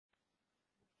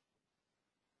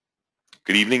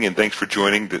Good evening, and thanks for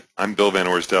joining. I'm Bill Van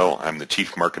Orsdel. I'm the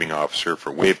Chief Marketing Officer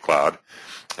for WaveCloud,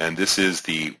 and this is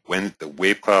the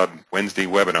WaveCloud Wednesday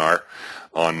Webinar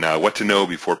on what to know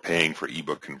before paying for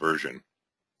ebook conversion.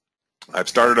 I've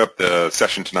started up the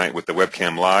session tonight with the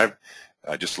webcam live,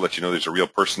 just to let you know there's a real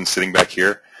person sitting back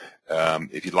here.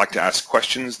 If you'd like to ask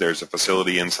questions, there's a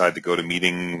facility inside the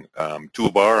GoToMeeting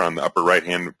toolbar on the upper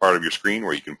right-hand part of your screen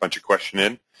where you can punch a question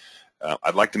in.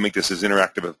 I'd like to make this as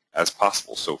interactive as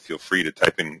possible, so feel free to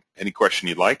type in any question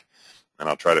you'd like, and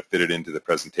I'll try to fit it into the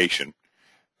presentation.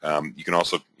 You can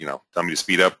also, tell me to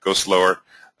speed up, go slower,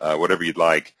 whatever you'd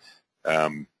like.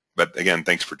 But again,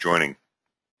 thanks for joining.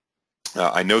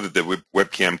 I know that the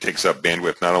webcam takes up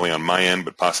bandwidth not only on my end,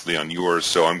 but possibly on yours,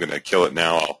 so I'm going to kill it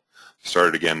now. I'll start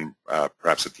it again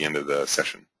perhaps at the end of the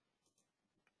session.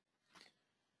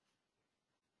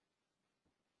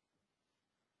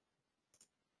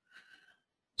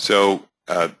 So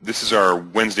this is our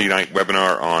Wednesday night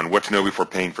webinar on what to know before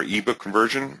paying for ebook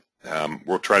conversion.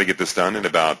 We'll try to get this done in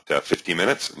about 50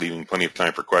 minutes, leaving plenty of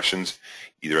time for questions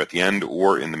either at the end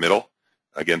or in the middle.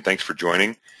 Again, thanks for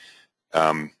joining.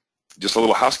 Just a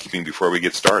little housekeeping before we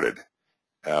get started.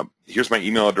 Here's my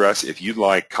email address. If you'd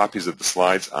like copies of the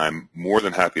slides, I'm more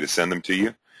than happy to send them to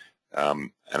you.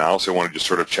 And I also want to just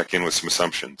sort of check in with some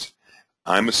assumptions.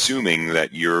 I'm assuming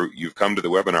that you've come to the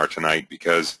webinar tonight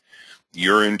because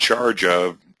you're in charge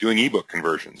of doing ebook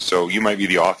conversions. So you might be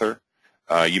the author,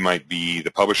 you might be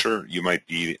the publisher, you might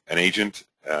be an agent,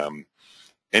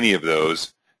 any of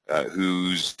those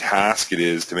whose task it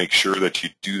is to make sure that you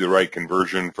do the right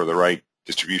conversion for the right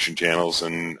distribution channels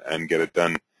and get it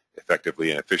done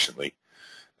effectively and efficiently.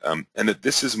 And that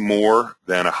this is more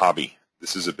than a hobby.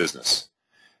 This is a business.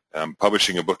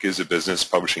 Publishing a book is a business.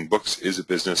 Publishing books is a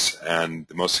business. And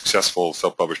the most successful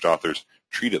self-published authors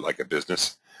treat it like a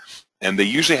business. And they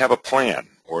usually have a plan,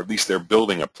 or at least they're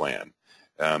building a plan.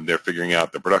 They're figuring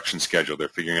out the production schedule. They're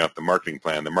figuring out the marketing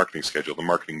plan, the marketing schedule, the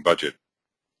marketing budget.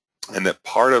 And that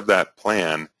part of that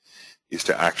plan is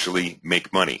to actually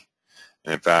make money.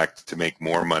 And in fact, to make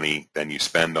more money than you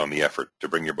spend on the effort to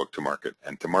bring your book to market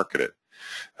and to market it.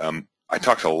 I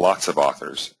talk to lots of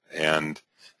authors, and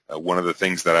one of the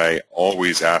things that I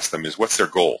always ask them is, what's their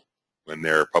goal when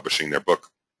they're publishing their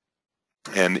book?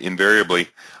 And invariably,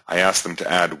 I ask them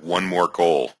to add one more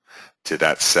goal to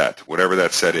that set, whatever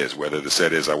that set is, whether the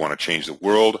set is I want to change the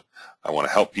world, I want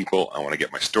to help people, I want to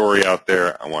get my story out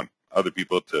there, I want other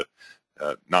people to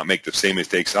not make the same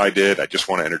mistakes I did, I just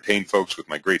want to entertain folks with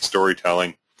my great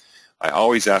storytelling. I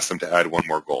always ask them to add one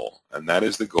more goal, and that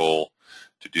is the goal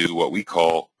to do what we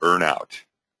call earn out.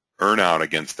 Earn out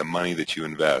against the money that you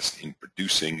invest in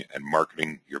producing and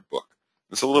marketing your book.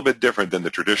 It's a little bit different than the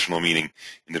traditional meaning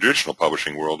in the traditional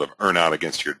publishing world of earn out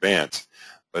against your advance,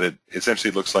 but it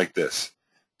essentially looks like this.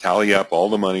 Tally up all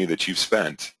the money that you've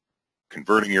spent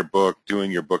converting your book,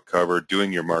 doing your book cover,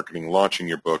 doing your marketing, launching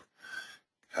your book,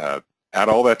 add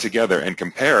all that together and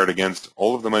compare it against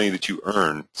all of the money that you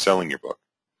earn selling your book.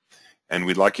 And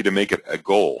we'd like you to make it a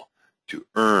goal to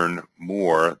earn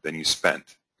more than you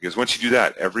spent. Because once you do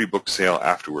that, every book sale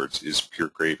afterwards is pure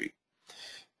gravy.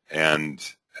 And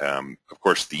of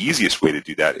course, the easiest way to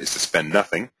do that is to spend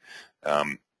nothing.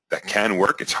 That can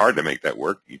work. It's hard to make that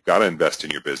work. You've got to invest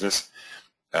in your business.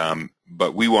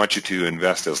 But we want you to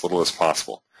invest as little as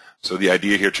possible. So the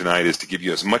idea here tonight is to give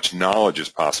you as much knowledge as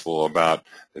possible about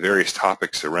the various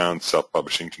topics around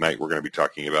self-publishing. Tonight we're going to be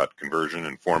talking about conversion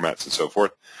and formats and so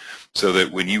forth, so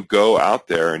that when you go out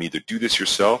there and either do this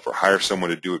yourself or hire someone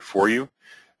to do it for you,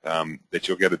 that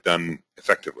you'll get it done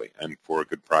effectively and for a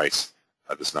good price.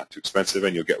 That's not too expensive,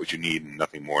 and you'll get what you need and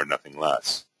nothing more, nothing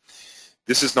less.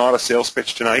 This is not a sales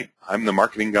pitch tonight. I'm the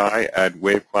marketing guy at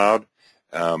WaveCloud.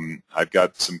 I've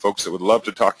got some folks that would love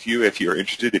to talk to you if you're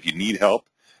interested, if you need help,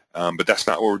 but that's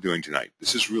not what we're doing tonight.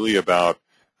 This is really about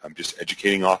just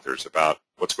educating authors about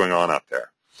what's going on out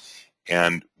there.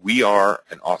 And we are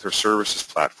an author services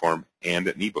platform and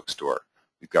an ebook store.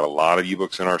 We've got a lot of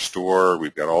ebooks in our store.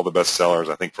 We've got all the best sellers,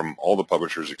 I think, from all the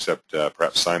publishers except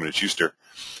perhaps Simon & Schuster.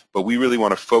 But we really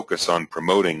want to focus on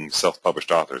promoting self-published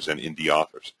authors and indie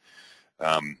authors.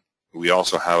 We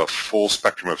also have a full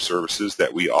spectrum of services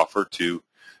that we offer to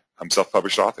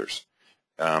self-published authors.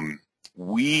 Whether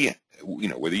you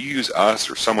use us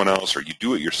or someone else or you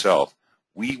do it yourself,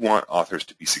 we want authors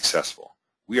to be successful.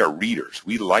 We are readers.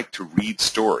 We like to read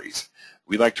stories.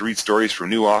 We like to read stories from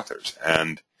new authors,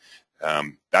 and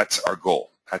that's our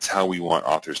goal. That's how we want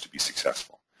authors to be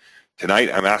successful.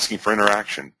 Tonight, I'm asking for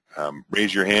interaction.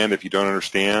 Raise your hand if you don't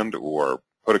understand, or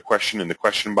put a question in the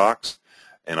question box,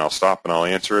 and I'll stop and I'll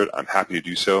answer it. I'm happy to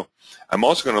do so. I'm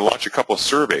also going to launch a couple of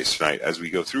surveys tonight as we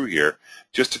go through here,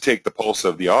 just to take the pulse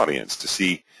of the audience to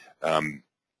see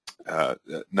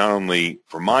not only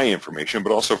for my information,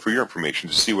 but also for your information,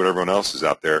 to see what everyone else is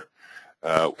out there,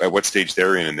 at what stage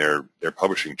they're in their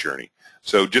publishing journey.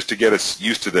 So just to get us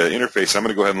used to the interface, I'm going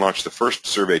to go ahead and launch the first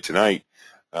survey tonight,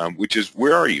 which is,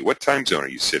 where are you? What time zone are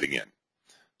you sitting in?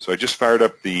 So I just fired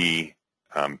up the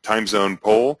time zone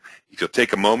poll. If you'll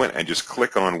take a moment and just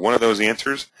click on one of those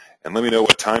answers and let me know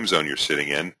what time zone you're sitting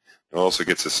in. It also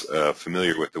gets us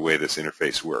familiar with the way this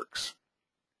interface works.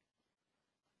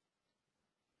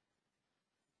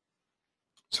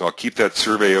 So I'll keep that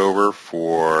survey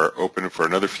open for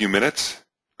another few minutes.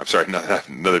 I'm sorry, not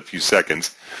another few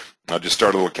seconds. I'll just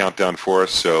start a little countdown for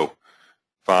us. So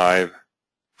 5,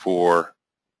 4,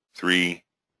 3,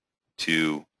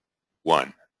 2,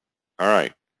 1. All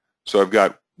right. So I've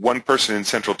got one person in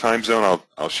Central Time Zone.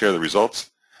 I'll share the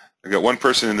results. I've got one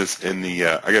person in this I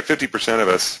got 50% of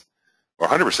us, or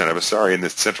 100% of us, sorry, in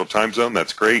this Central Time Zone.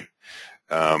 That's great.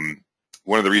 One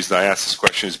of the reasons I asked this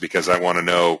question is because I want to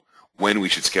know when we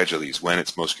should schedule these, when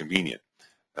it's most convenient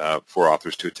for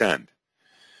authors to attend.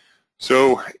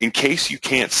 So in case you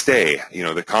can't stay,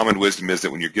 the common wisdom is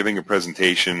that when you're giving a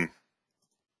presentation,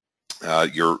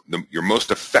 your most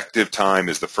effective time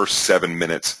is the first 7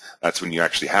 minutes. That's when you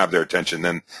actually have their attention.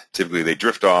 Then typically they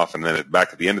drift off, and then back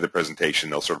at the end of the presentation,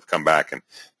 they'll sort of come back and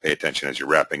pay attention as you're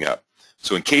wrapping up.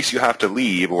 So in case you have to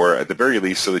leave, or at the very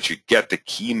least so that you get the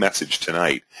key message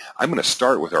tonight, I'm going to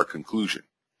start with our conclusion.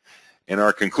 In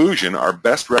our conclusion, our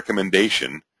best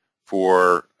recommendation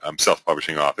for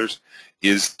self-publishing authors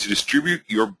is to distribute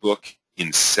your book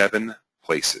in 7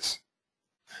 places.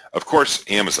 Of course,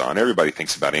 Amazon. Everybody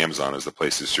thinks about Amazon as the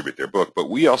place to distribute their book, but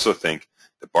we also think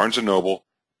that Barnes & Noble,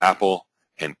 Apple,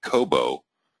 and Kobo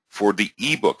for the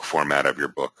ebook format of your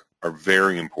book are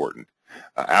very important.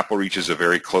 Apple reaches a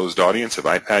very closed audience of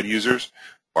iPad users.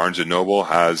 Barnes & Noble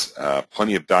has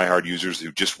plenty of diehard users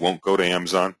who just won't go to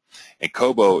Amazon. And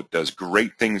Kobo does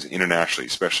great things internationally,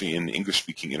 especially in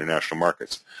English-speaking international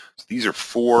markets. So these are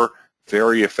 4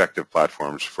 very effective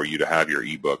platforms for you to have your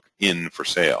ebook in for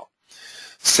sale.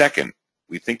 Second,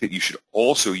 we think that you should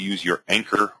also use your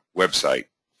anchor website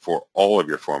for all of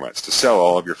your formats, to sell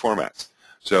all of your formats.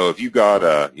 So if you've got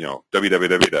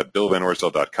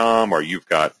www.billvanorsdel.com, or you've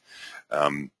got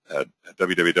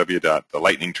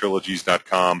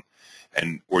www.thelightningtrilogies.com,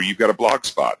 or you've got a blog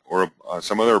spot or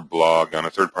some other blog on a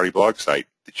third-party blog site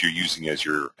that you're using as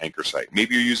your anchor site.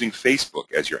 Maybe you're using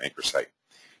Facebook as your anchor site.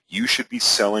 You should be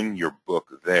selling your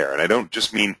book there. And I don't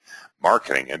just mean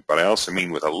marketing it, but I also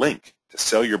mean with a link to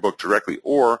sell your book directly,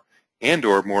 or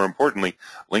more importantly,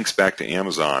 links back to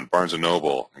Amazon, Barnes &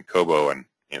 Noble, and Kobo, and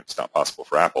it's not possible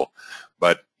for Apple,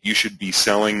 but you should be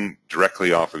selling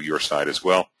directly off of your site as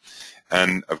well.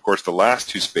 And, of course, the last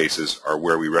 2 spaces are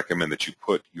where we recommend that you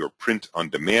put your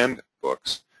print-on-demand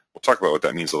books. We'll talk about what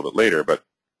that means a little bit later, but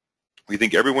we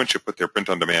think everyone should put their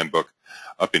print-on-demand book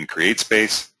up in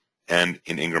CreateSpace and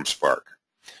in Ingram Spark.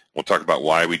 We'll talk about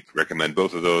why we recommend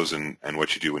both of those and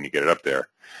what you do when you get it up there.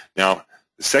 Now,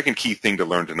 the second key thing to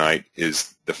learn tonight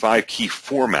is the 5 key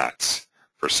formats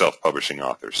for self-publishing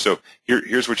authors. So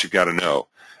here's what you've got to know.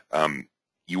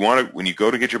 You want to, when you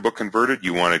go to get your book converted,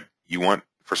 you want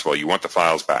first of all, you want the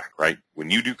files back, right? When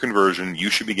you do conversion, you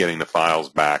should be getting the files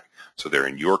back so they're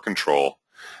in your control,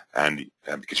 and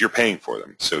because you're paying for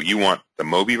them. So you want the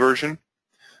Mobi version,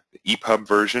 the EPUB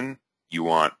version, you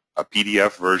want a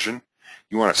PDF version,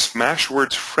 you want a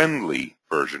Smashwords-friendly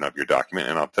version of your document,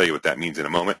 and I'll tell you what that means in a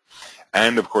moment.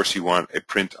 And, of course, you want a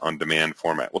print-on-demand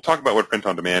format. We'll talk about what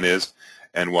print-on-demand is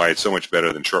and why it's so much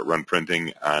better than short-run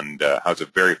printing, and how it's a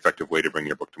very effective way to bring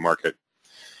your book to market.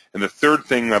 And the third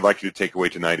thing I'd like you to take away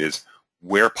tonight is,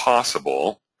 where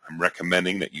possible, I'm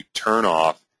recommending that you turn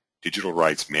off digital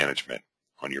rights management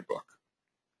on your book.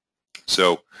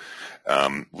 So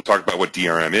we'll talk about what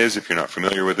DRM is if you're not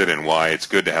familiar with it, and why it's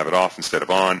good to have it off instead of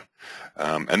on.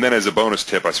 And then as a bonus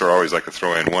tip, I sort of always like to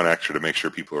throw in one extra to make sure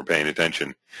people are paying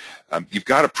attention. You've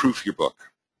got to proof your book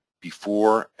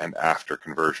before and after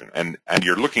conversion. And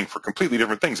you're looking for completely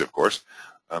different things, of course.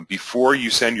 Before you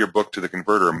send your book to the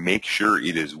converter, make sure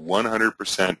it is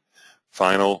 100%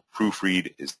 final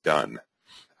proofread is done,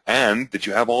 and that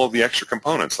you have all of the extra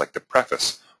components like the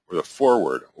preface or the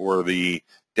foreword or the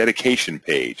dedication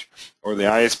page or the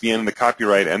ISBN and the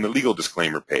copyright and the legal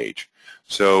disclaimer page.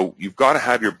 So you've got to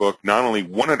have your book not only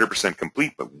 100%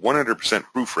 complete, but 100%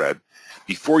 proofread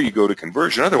before you go to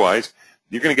conversion. Otherwise,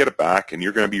 you're going to get it back and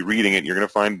you're going to be reading it and you're going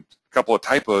to find a couple of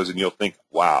typos and you'll think,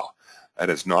 wow, that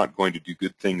is not going to do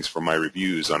good things for my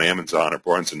reviews on Amazon or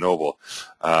Barnes & Noble,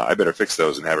 I better fix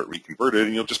those and have it reconverted,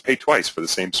 and you'll just pay twice for the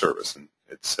same service. And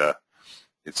it's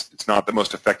not the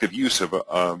most effective use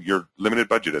of your limited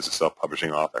budget as a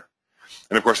self-publishing author.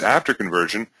 And of course, after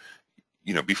conversion,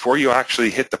 before you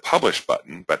actually hit the publish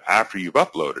button, but after you've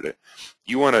uploaded it,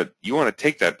 you want to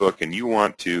take that book and you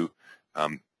want to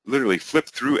literally flip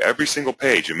through every single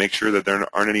page and make sure that there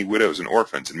aren't any widows and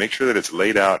orphans, and make sure that it's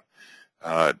laid out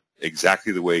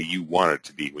exactly the way you want it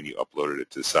to be when you uploaded it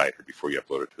to the site or before you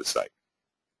upload it to the site.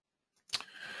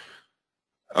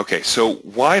 Okay, so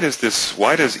why does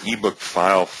ebook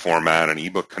file format and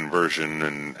ebook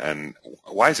conversion and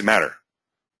why does it matter?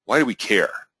 Why do we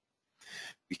care?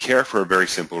 We care for a very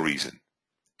simple reason.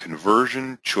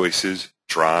 Conversion choices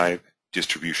drive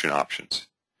distribution options.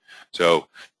 So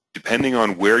depending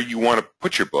on where you want to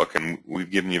put your book, and we've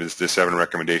given you the 7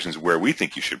 recommendations where we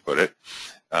think you should put it,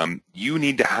 you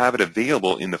need to have it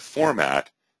available in the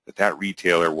format that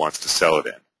retailer wants to sell it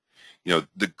in.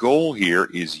 The goal here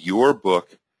is your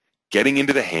book getting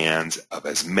into the hands of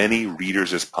as many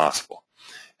readers as possible.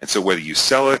 And so whether you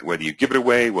sell it, whether you give it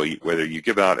away, whether you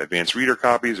give out advanced reader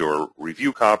copies or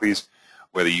review copies,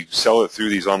 whether you sell it through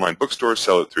these online bookstores,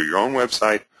 sell it through your own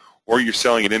website, or you're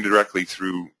selling it indirectly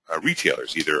through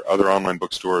retailers, either other online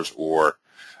bookstores or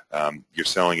you're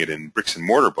selling it in bricks and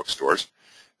mortar bookstores,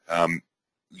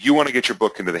 you want to get your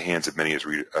book into the hands of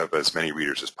as many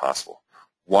readers as possible.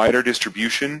 Wider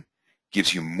distribution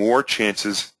gives you more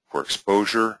chances for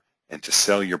exposure and to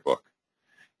sell your book.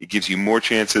 It gives you more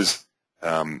chances.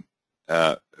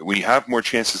 When you have more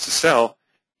chances to sell,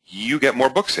 you get more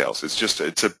book sales.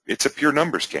 It's a pure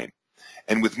numbers game.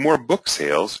 And with more book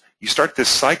sales, you start this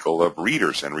cycle of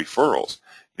readers and referrals.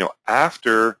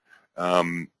 After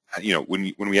when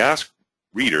we ask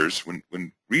readers,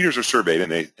 when readers are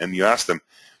surveyed and you ask them,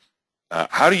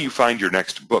 how do you find your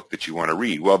next book that you want to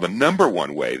read? Well, the number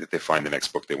one way that they find the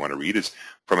next book they want to read is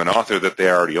from an author that they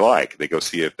already like. They go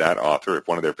see if that author, if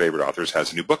one of their favorite authors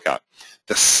has a new book out.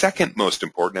 The second most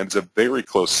important, and it's a very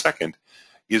close second,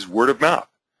 is word of mouth.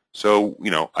 So,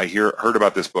 I heard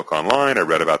about this book online. I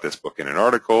read about this book in an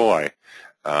article. I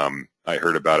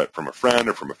heard about it from a friend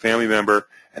or from a family member,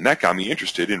 and that got me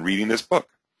interested in reading this book.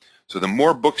 So the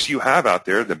more books you have out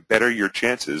there, the better your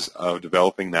chances of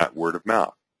developing that word of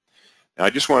mouth. Now, I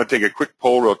just want to take a quick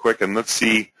poll real quick, and let's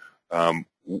see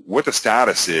what the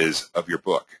status is of your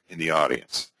book in the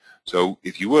audience. So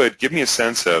if you would, give me a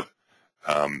sense of,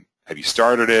 have you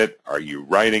started it? Are you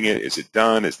writing it? Is it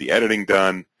done? Is the editing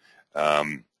done?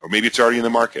 Or maybe it's already in the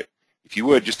market. If you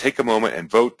would, just take a moment and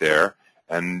vote there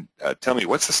and tell me,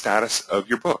 what's the status of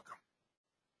your book?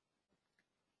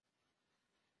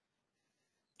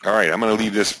 All right, I'm going to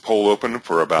leave this poll open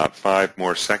for about 5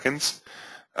 more seconds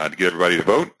to get everybody to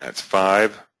vote. That's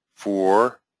 5,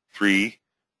 4, 3,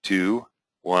 2,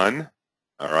 1.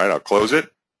 All right, I'll close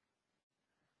it.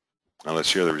 Now let's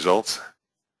share the results.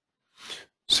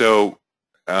 So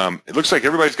it looks like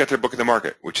everybody's got their book in the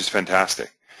market, which is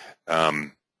fantastic.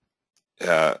 And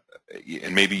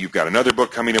maybe you've got another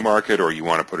book coming to market, or you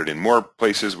want to put it in more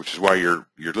places, which is why you're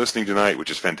listening tonight,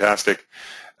 which is fantastic.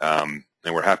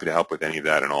 And we're happy to help with any of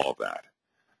that and all of that.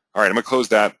 All right, I'm going to close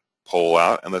that poll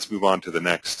out, and let's move on to the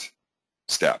next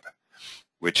step,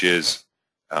 which is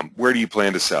where do you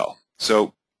plan to sell?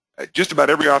 So just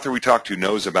about every author we talk to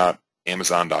knows about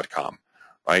Amazon.com,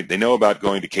 right? They know about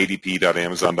going to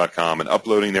kdp.amazon.com and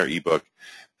uploading their ebook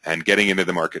and getting into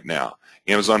the market now.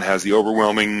 Amazon has the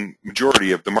overwhelming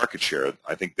majority of the market share.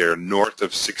 I think they're north of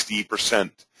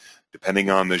 60%, depending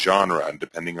on the genre and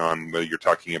depending on whether you're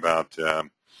talking about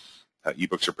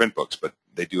ebooks or print books. But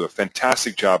they do a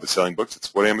fantastic job at selling books.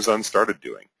 It's what Amazon started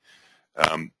doing.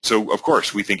 So, of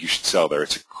course, we think you should sell there.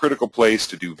 It's a critical place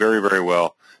to do very, very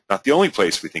well. Not the only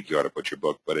place we think you ought to put your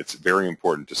book, but it's very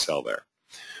important to sell there.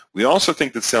 We also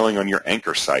think that selling on your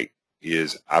anchor site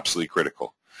is absolutely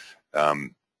critical.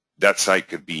 That site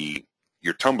could be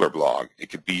your Tumblr blog.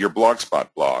 It could be your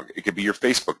Blogspot blog. It could be your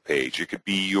Facebook page. It could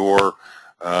be your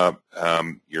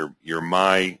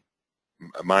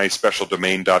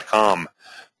myspecialdomain.com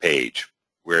page,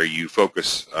 where you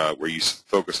focus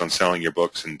on selling your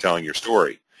books and telling your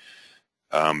story.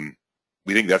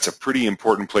 We think that's a pretty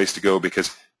important place to go,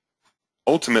 because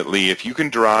ultimately, if you can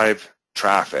drive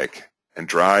traffic and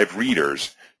drive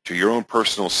readers to your own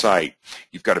personal site,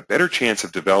 you've got a better chance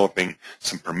of developing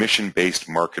some permission-based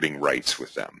marketing rights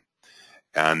with them.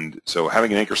 And so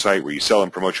having an anchor site where you sell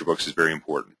and promote your books is very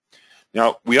important.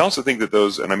 Now, we also think that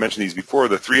those, and I mentioned these before,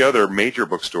 the 3 other major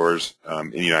bookstores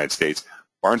in the United States,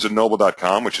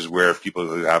 BarnesandNoble.com, which is where people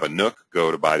who have a Nook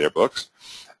go to buy their books,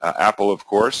 Apple, of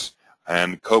course,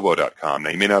 and Kobo.com. Now,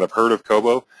 you may not have heard of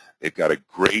Kobo. They've got a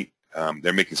great,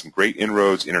 they're making some great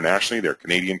inroads internationally. They're a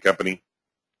Canadian company,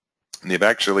 and they've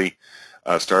actually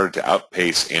started to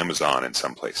outpace Amazon in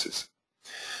some places.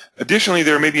 Additionally,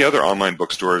 there may be other online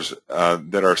bookstores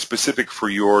that are specific for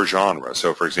your genre.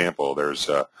 So, for example, there's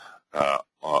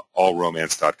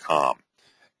allromance.com,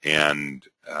 and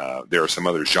there are some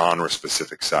other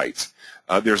genre-specific sites.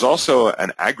 There's also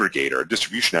an aggregator, a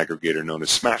distribution aggregator known as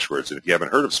Smashwords, and if you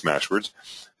haven't heard of Smashwords,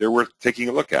 they're worth taking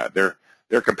a look at. They're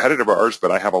a competitor of ours,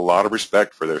 but I have a lot of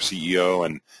respect for their CEO,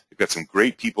 and they've got some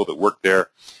great people that work there,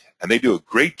 and they do a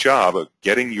great job of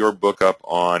getting your book up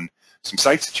on some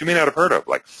sites that you may not have heard of,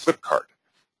 like Flipkart,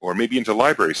 or maybe into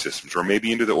library systems, or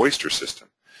maybe into the Oyster system.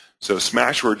 So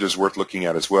Smashwords is worth looking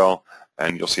at as well,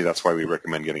 and you'll see that's why we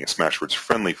recommend getting a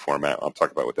Smashwords-friendly format. I'll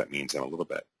talk about what that means in a little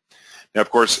bit. Now, of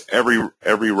course,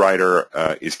 every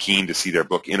writer is keen to see their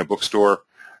book in a bookstore.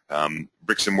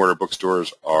 Bricks-and-mortar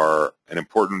bookstores are an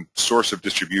important source of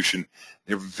distribution.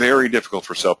 They're very difficult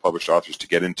for self-published authors to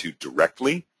get into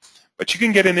directly, but you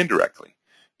can get in indirectly.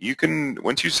 You can,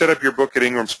 once you set up your book at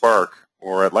Ingram Spark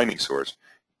or at Lightning Source,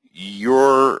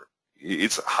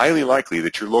 it's highly likely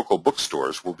that your local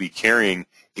bookstores will be carrying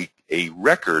a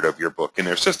record of your book in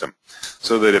their system,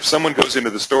 so that if someone goes into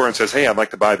the store and says, hey, I'd like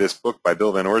to buy this book by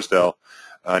Bill Van Orsdel,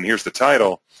 and here's the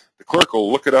title, the clerk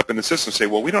will look it up in the system and say,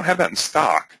 well, we don't have that in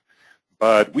stock,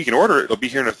 but we can order it. It'll be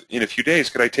here in a few days.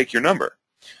 Could I take your number?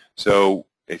 So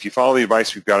if you follow the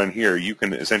advice we've got in here, you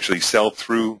can essentially sell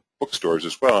through bookstores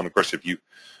as well. And, of course, if you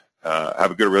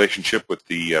have a good relationship with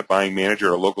the buying manager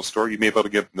or a local store, you may be able to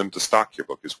get them to stock your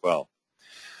book as well.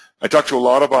 I talk to a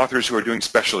lot of authors who are doing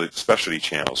specialty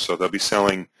channels, so they'll be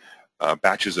selling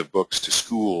batches of books to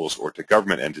schools or to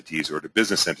government entities or to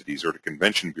business entities or to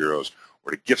convention bureaus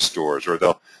or to gift stores, or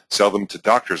they'll sell them to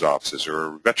doctors' offices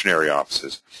or veterinary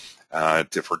offices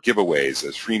for giveaways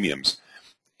as freemiums.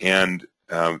 And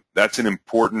that's an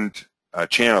important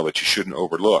channel that you shouldn't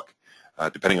overlook,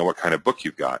 depending on what kind of book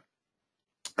you've got.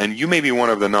 And you may be one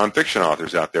of the nonfiction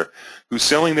authors out there who's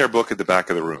selling their book at the back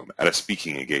of the room at a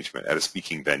speaking engagement, at a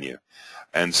speaking venue.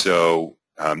 And so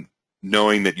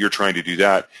knowing that you're trying to do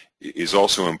that is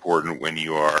also important when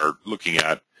you are looking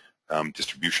at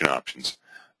distribution options.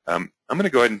 I'm going to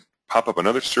go ahead and pop up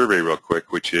another survey real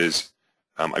quick, which is,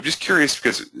 I'm just curious,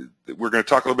 because we're going to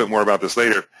talk a little bit more about this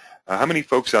later, how many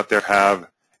folks out there have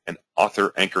an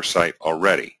author anchor site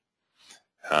already?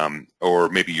 Or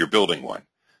maybe you're building one.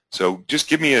 So just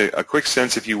give me a quick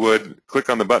sense, if you would. Click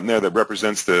on the button there that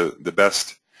represents the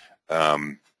best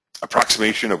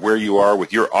approximation of where you are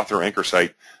with your author anchor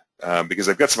site, because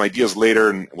I've got some ideas later,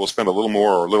 and we'll spend a little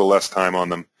more or a little less time on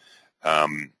them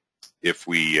if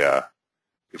we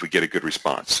get a good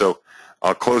response. So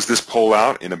I'll close this poll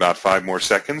out in about 5 more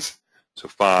seconds. So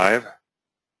 5,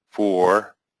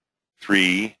 4,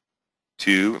 3,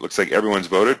 2. It looks like everyone's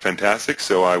voted. Fantastic.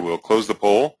 So I will close the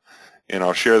poll, and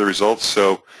I'll share the results.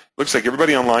 So it looks like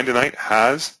everybody online tonight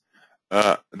has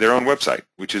their own website,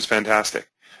 which is fantastic.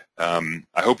 I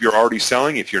hope you're already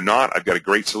selling. If you're not, I've got a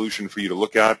great solution for you to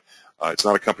look at. It's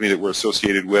not a company that we're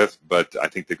associated with, but I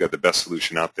think they've got the best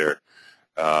solution out there,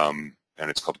 and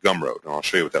it's called Gumroad, and I'll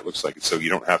show you what that looks like. So you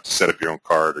don't have to set up your own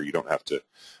card, or you don't have to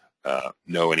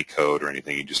know any code or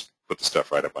anything. You just put the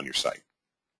stuff right up on your site.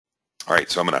 All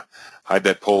right, so I'm going to hide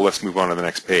that poll. Let's move on to the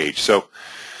next page. So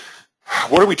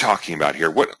what are we talking about here?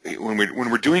 When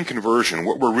we're doing conversion,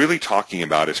 what we're really talking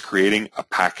about is creating a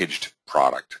packaged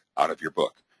product out of your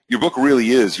book. Your book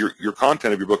really is, your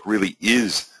content of your book really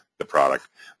is the product,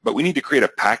 but we need to create a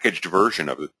packaged version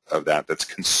of that that's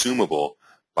consumable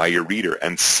by your reader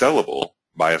and sellable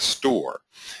by a store.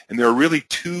 And there are really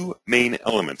 2 main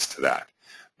elements to that.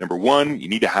 Number 1, you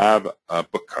need to have a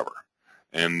book cover.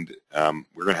 And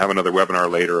we're going to have another webinar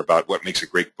later about what makes a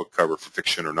great book cover for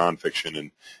fiction or nonfiction,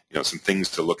 and some things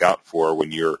to look out for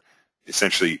when you're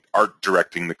essentially art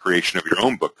directing the creation of your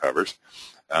own book covers.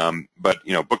 But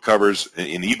book covers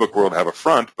in the ebook world have a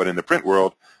front, but in the print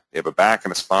world they have a back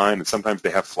and a spine, and sometimes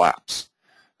they have flaps.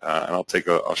 And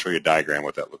I'll show you a diagram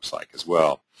what that looks like as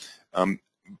well.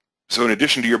 So in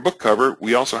addition to your book cover,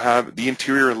 we also have the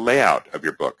interior layout of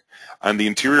your book, and the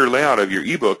interior layout of your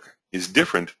ebook is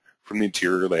different from the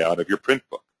interior layout of your print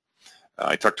book.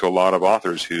 I talk to a lot of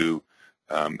authors who,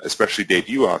 especially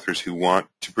debut authors, who want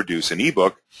to produce an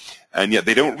ebook, and yet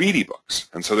they don't read ebooks,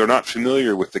 and so they're not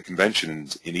familiar with the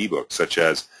conventions in ebooks, such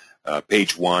as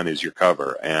page 1 is your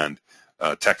cover, and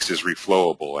text is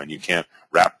reflowable, and you can't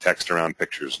wrap text around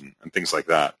pictures and things like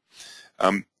that.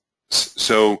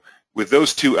 So with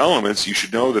those 2 elements, you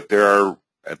should know that there are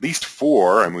at least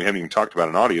 4, and we haven't even talked about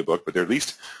an audiobook, but there are at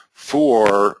least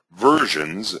for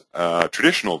versions,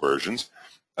 traditional versions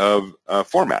of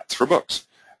formats for books.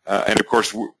 And of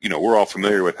course, we're all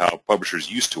familiar with how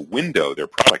publishers used to window their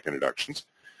product introductions.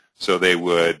 So they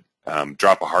would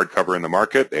drop a hardcover in the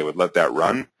market. They would let that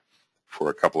run for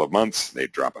a couple of months.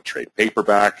 They'd drop a trade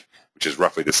paperback, which is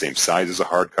roughly the same size as a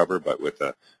hardcover, but with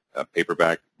a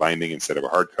paperback binding instead of a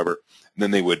hardcover. And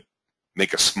then they would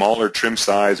make a smaller trim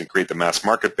size and create the mass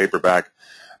market paperback.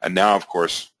 And now, of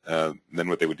course, then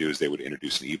what they would do is they would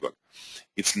introduce an ebook.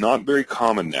 It's not very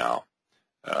common now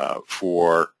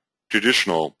for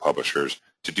traditional publishers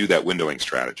to do that windowing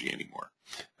strategy anymore.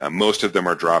 Most of them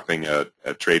are dropping a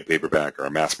trade paperback or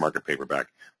a mass market paperback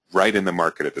right in the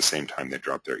market at the same time they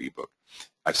drop their ebook.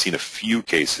 I've seen a few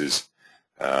cases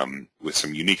with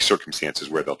some unique circumstances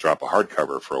where they'll drop a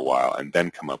hardcover for a while and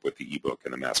then come up with the ebook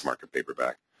and the mass market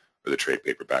paperback or the trade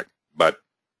paperback. But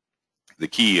the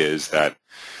key is that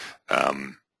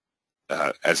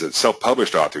as a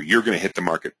self-published author, you're going to hit the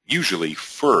market usually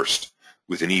first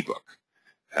with an ebook.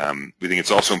 We think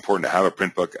it's also important to have a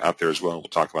print book out there as well. We'll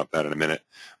talk about that in a minute.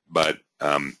 But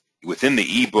within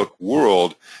the ebook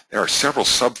world, there are several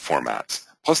sub-formats.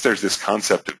 Plus, there's this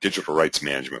concept of digital rights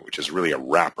management, which is really a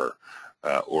wrapper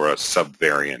or a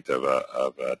sub-variant of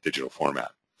a digital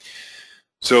format.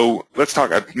 So let's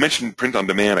talk. I've mentioned print on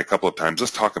demand a couple of times.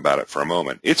 Let's talk about it for a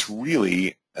moment. It's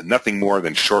really nothing more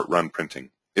than short-run printing.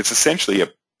 It's essentially a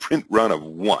print run of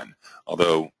one,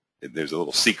 although there's a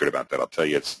little secret about that. I'll tell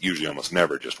you, it's usually almost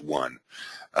never just one.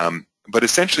 But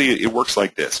essentially, it works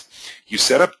like this. You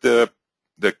set up the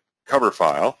cover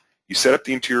file, you set up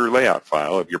the interior layout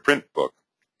file of your print book,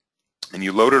 and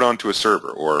you load it onto a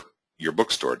server, or your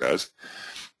bookstore does.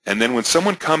 And then when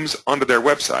someone comes onto their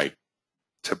website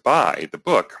to buy the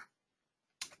book,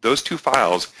 those two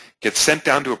files get sent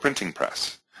down to a printing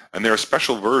press. And they're a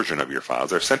special version of your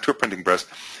files. They're sent to a printing press,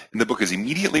 and the book is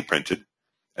immediately printed,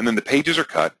 and then the pages are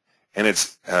cut, and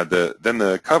it's then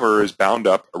the cover is bound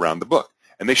up around the book,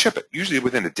 and they ship it, usually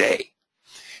within a day.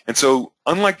 And so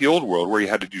unlike the old world where you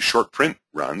had to do short print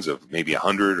runs of maybe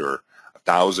 100 or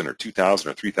 1,000 or 2,000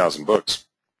 or 3,000 books,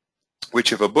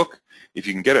 which if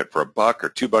you can get it for $1 or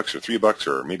 $2 or $3,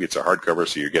 or maybe it's a hardcover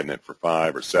so you're getting it for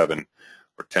 $5 or $7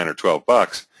 or $10 or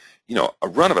 $12, a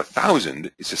run of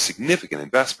 1,000 is a significant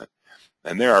investment.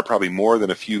 And there are probably more than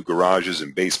a few garages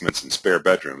and basements and spare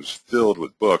bedrooms filled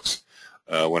with books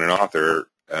when an author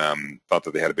thought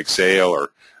that they had a big sale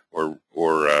or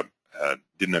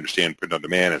didn't understand print on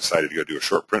demand and decided to go do a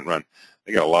short print run.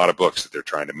 They got a lot of books that they're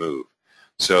trying to move.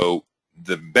 So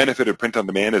the benefit of print on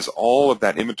demand is all of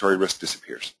that inventory risk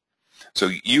disappears.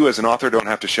 So you as an author don't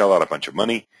have to shell out a bunch of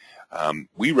money.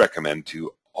 We recommend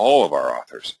to all of our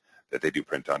authors that they do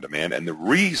print on demand, and the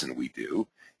reason we do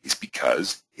is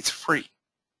because it's free.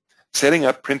 Setting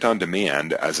up print on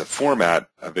demand as a format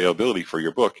availability for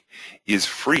your book is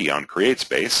free on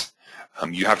CreateSpace.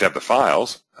 You have to have the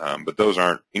files, but those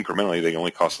aren't incrementally. They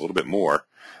only cost a little bit more.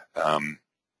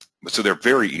 So they're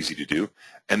very easy to do,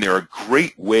 and they're a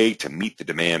great way to meet the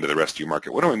demand of the rest of your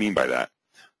market. What do I mean by that?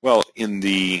 Well, in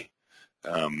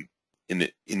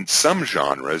some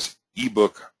genres,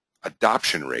 ebook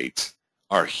adoption rates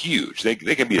are huge. They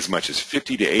can be as much as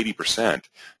 50 to 80%.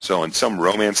 So in some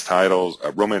romance titles,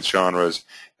 romance genres,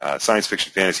 science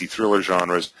fiction, fantasy, thriller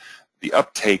genres, the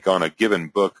uptake on a given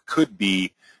book could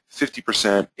be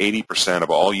 50%, 80% of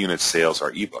all unit sales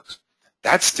are ebooks.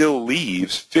 That still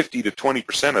leaves 50 to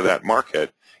 20% of that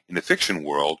market in the fiction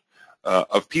world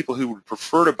of people who would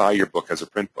prefer to buy your book as a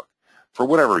print book. For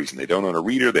whatever reason, they don't own a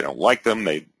reader, they don't like them,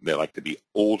 they like to be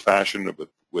old-fashioned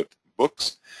with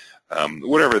books.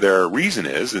 Whatever their reason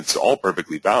is, it's all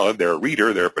perfectly valid. They're a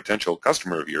reader, they're a potential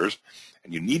customer of yours,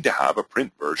 and you need to have a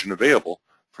print version available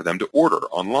for them to order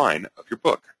online of your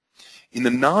book. In the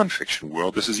nonfiction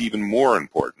world, this is even more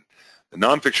important. The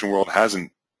nonfiction world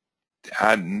hasn't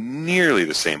had nearly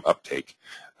the same uptake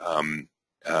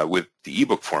with the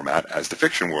ebook format as the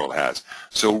fiction world has.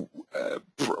 So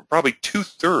probably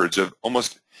 2/3 of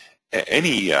almost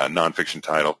any nonfiction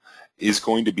title is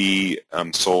going to be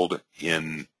sold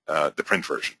in the print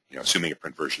version, assuming a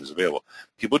print version is available.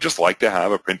 People just like to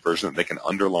have a print version that they can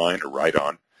underline or write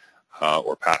on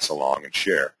or pass along and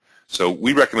share. So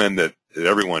we recommend that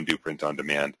everyone do print on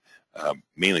demand,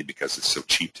 mainly because it's so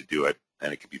cheap to do it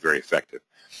and it can be very effective.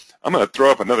 I'm going to throw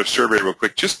up another survey real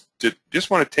quick. Just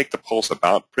want to take the pulse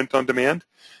about print on demand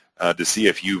to see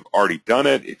if you've already done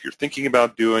it, if you're thinking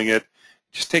about doing it.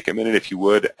 Just take a minute if you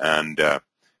would and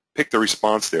pick the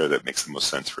response there that makes the most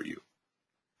sense for you.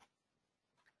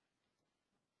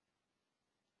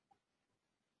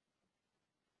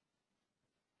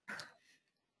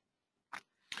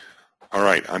 All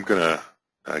right, I'm going to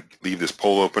leave this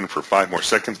poll open for 5 more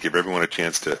seconds, give everyone a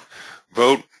chance to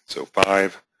vote. So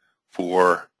 5,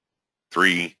 4,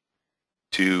 3,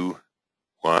 2,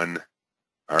 1.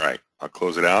 All right, I'll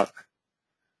close it out.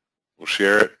 We'll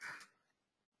share it.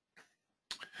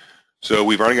 So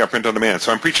we've already got print on demand.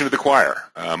 So I'm preaching to the choir.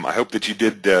 I hope that you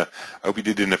did. I hope you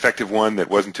did an effective one that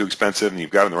wasn't too expensive, and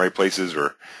you've got it in the right places.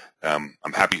 Or I'm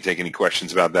happy to take any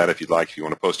questions about that if you'd like. If you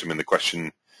want to post them in the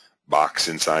question box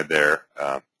inside there,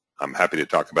 I'm happy to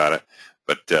talk about it.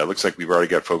 But it looks like we've already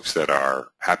got folks that are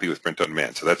happy with print on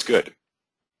demand, so that's good.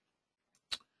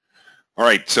 All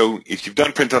right, so if you've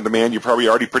done print on demand, you're probably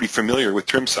already pretty familiar with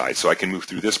trim size, so I can move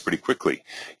through this pretty quickly.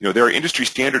 You know, there are industry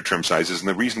standard trim sizes, and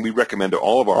the reason we recommend to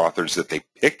all of our authors that they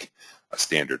pick a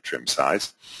standard trim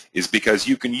size is because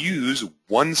you can use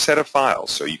one set of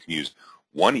files. So you can use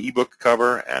one ebook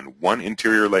cover and one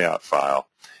interior layout file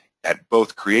at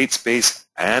both CreateSpace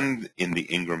and in the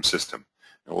Ingram system.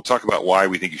 And we'll talk about why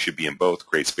we think you should be in both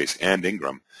CreateSpace and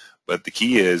Ingram. But the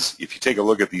key is, if you take a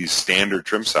look at these standard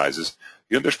trim sizes,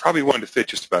 you know, there's probably one to fit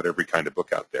just about every kind of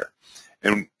book out there.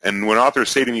 And when authors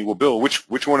say to me, well, Bill, which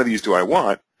one of these do I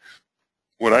want?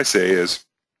 What I say is,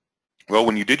 well,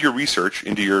 when you did your research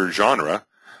into your genre,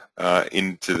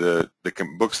 into the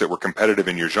books that were competitive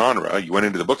in your genre, you went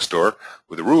into the bookstore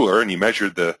with a ruler and you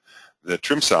measured the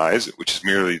trim size, which is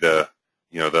merely the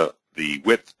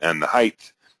width and the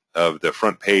height of the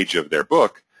front page of their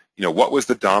book. You know, what was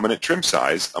the dominant trim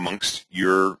size amongst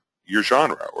your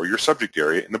genre or your subject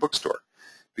area in the bookstore?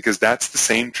 Because that's the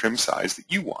same trim size that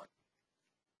you want.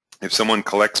 If someone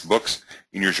collects books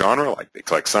in your genre, like they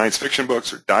collect science fiction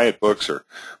books or diet books or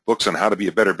books on how to be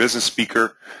a better business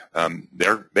speaker,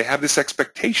 they have this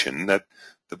expectation that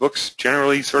the books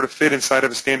generally sort of fit inside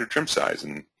of a standard trim size.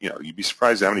 And, you know, you'd be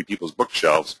surprised how many people's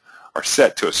bookshelves are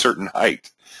set to a certain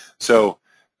height. So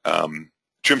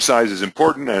trim size is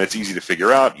important, and it's easy to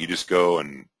figure out. You just go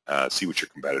and see what your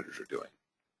competitors are doing.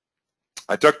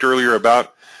 I talked earlier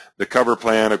about the cover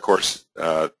plan, of course,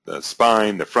 the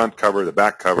spine, the front cover, the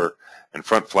back cover, and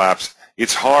front flaps.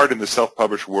 It's hard in the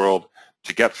self-published world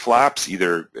to get flaps,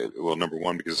 either, well, number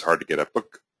one, because it's hard to get a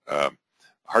book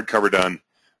hardcover done,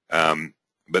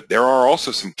 but there are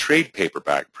also some trade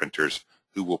paperback printers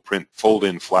who will print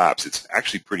fold-in flaps. It's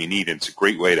actually pretty neat, and it's a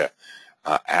great way to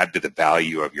add to the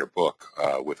value of your book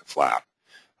with a flap.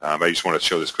 I just want to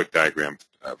show this quick diagram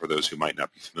for those who might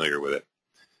not be familiar with it.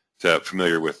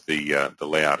 Familiar with the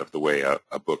layout of the way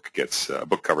a book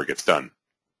cover gets done.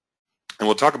 And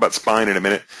we'll talk about spine in a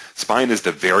minute. Spine is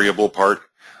the variable part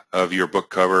of your book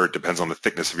cover. It depends on the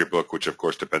thickness of your book, which of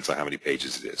course depends on how many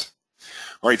pages it is.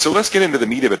 All right, so let's get into the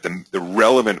meat of it, the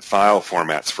relevant file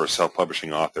formats for a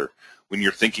self-publishing author when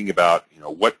you're thinking about, you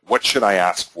know, what should I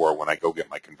ask for when I go get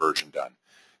my conversion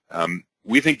done.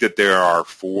 We think that there are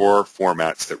 4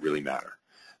 formats that really matter.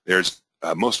 There's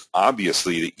most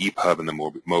obviously the EPUB and the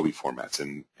MOBI formats,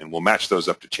 and we'll match those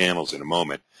up to channels in a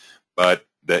moment. But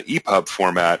the EPUB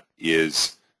format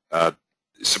is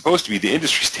supposed to be the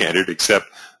industry standard, except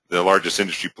the largest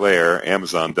industry player,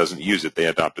 Amazon, doesn't use it. They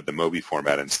adopted the MOBI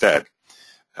format instead.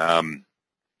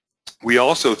 We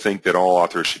also think that all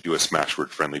authors should do a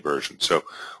Smashword-friendly version. So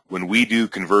when we do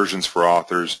conversions for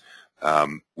authors,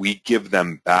 we give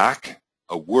them back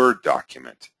a Word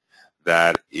document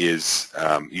that is,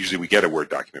 usually we get a Word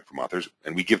document from authors,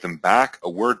 and we give them back a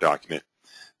Word document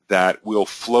that will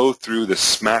flow through the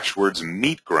Smashwords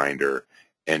meat grinder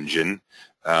engine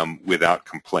without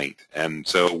complaint. And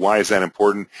so why is that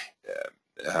important?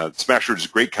 Smashwords is a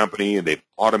great company, and they've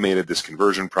automated this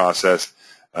conversion process.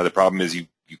 The problem is you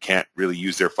can't really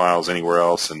use their files anywhere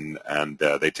else, and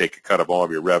they take a cut of all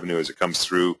of your revenue as it comes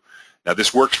through. Now,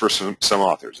 this works for some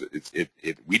authors.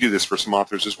 We do this for some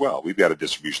authors as well. We've got a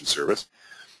distribution service,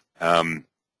 and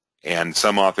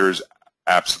some authors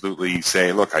absolutely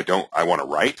say, "Look, I want to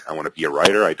write. I want to be a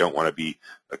writer. I don't want to be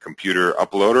a computer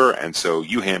uploader, and so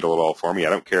you handle it all for me. I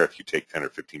don't care if you take 10 or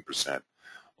 15%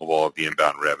 of all of the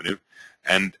inbound revenue."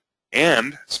 And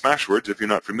Smashwords, if you're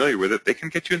not familiar with it, they can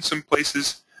get you in some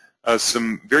places,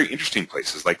 some very interesting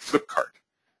places like Flipkart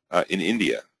in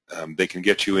India. They can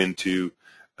get you into.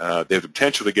 They have the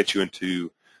potential to get you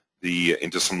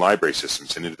into some library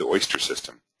systems and into the Oyster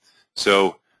system.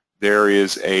 So there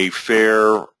is there's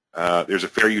a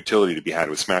fair utility to be had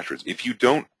with Smashwords. If you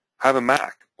don't have a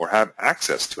Mac or have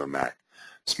access to a Mac,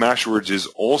 Smashwords is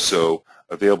also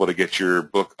available to get your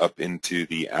book up into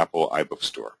the Apple iBook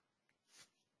store.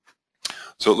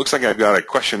 So it looks like I've got a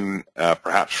question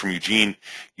perhaps from Eugene.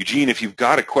 Eugene, if you've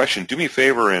got a question, do me a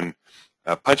favor and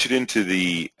punch it into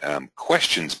the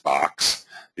questions box.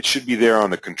 It should be there on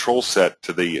the control set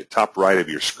to the top right of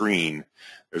your screen.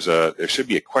 there should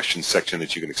be a question section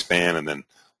that you can expand and then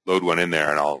load one in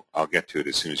there, and I'll get to it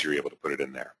as soon as you're able to put it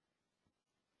in there.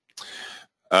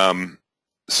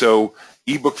 So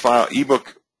ebook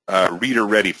reader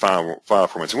ready file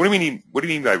formats. And what do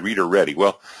you mean by reader ready?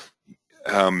 Well,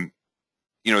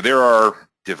 there are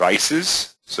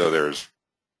devices. So there's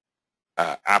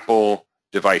Apple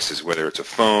devices, whether it's a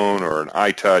phone or an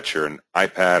iTouch or an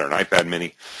iPad or an iPad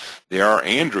mini. There are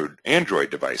Android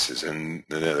devices, and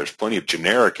there's plenty of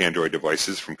generic Android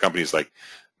devices from companies like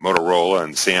Motorola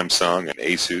and Samsung and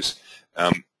Asus.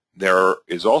 There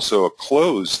is also a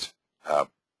closed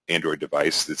Android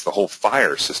device. It's the whole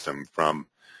Fire system from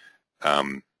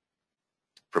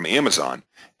Amazon,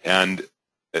 and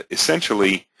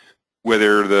essentially,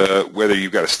 whether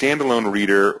you've got a standalone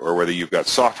reader or whether you've got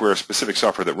specific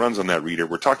software that runs on that reader,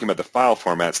 we're talking about the file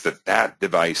formats that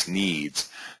device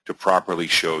needs to properly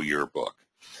show your book.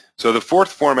 So the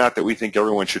fourth format that we think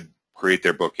everyone should create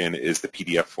their book in is the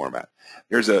PDF format.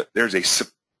 There's a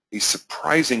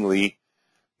surprisingly,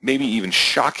 maybe even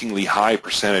shockingly high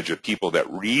percentage of people that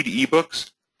read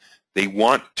ebooks. They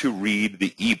want to read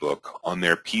the ebook on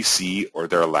their PC or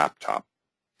their laptop.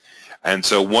 And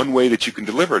so one way that you can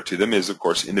deliver it to them is, of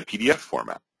course, in the PDF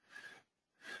format.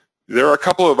 There are a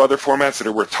couple of other formats that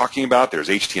are worth talking about. There's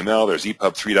HTML, there's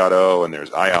EPUB 3.0, and there's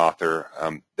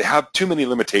iAuthor. They have too many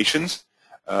limitations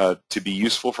to be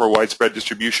useful for widespread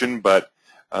distribution, but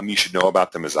you should know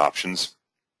about them as options.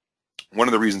 One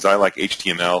of the reasons I like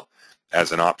HTML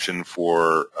as an option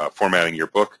for formatting your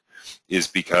book is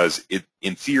because it,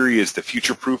 in theory, is the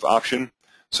future-proof option.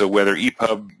 So whether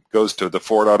EPUB goes to the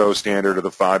 4.0 standard or the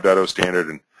 5.0 standard,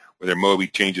 and whether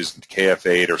Mobi changes to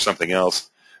KF8 or something else,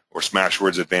 or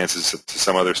Smashwords advances to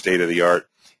some other state-of-the-art,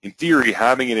 in theory,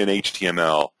 having it in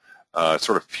HTML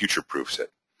sort of future-proofs it.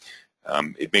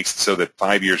 It makes it so that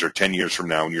 5 years or 10 years from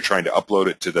now, when you're trying to upload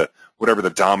it to whatever the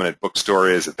dominant bookstore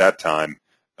is at that time,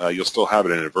 you'll still have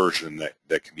it in a version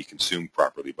that can be consumed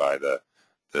properly by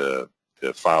the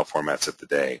file formats of the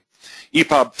day. The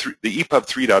EPUB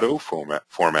 3.0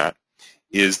 format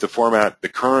is the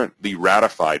currently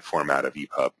ratified format of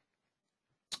EPUB.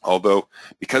 Although,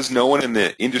 because no one in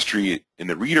the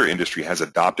reader industry has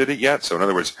adopted it yet, so in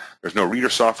other words, there's no reader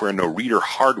software and no reader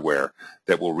hardware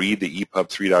that will read the EPUB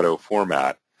 3.0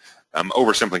 format,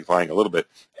 oversimplifying a little bit,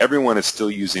 everyone is still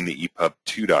using the EPUB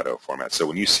 2.0 format. So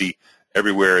when you see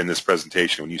everywhere in this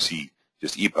presentation, when you see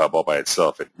just EPUB all by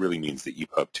itself, it really means the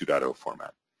EPUB 2.0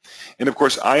 format. And of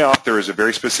course, iAuthor is a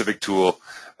very specific tool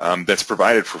that's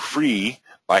provided for free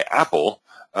by Apple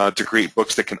to create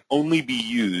books that can only be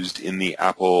used in the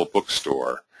Apple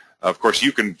bookstore. Of course,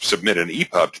 you can submit an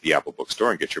EPUB to the Apple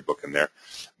bookstore and get your book in there,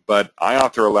 but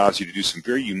iAuthor allows you to do some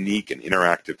very unique and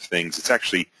interactive things. It's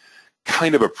actually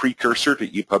kind of a precursor to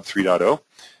EPUB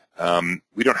 3.0.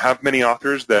 We don't have many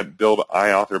authors that build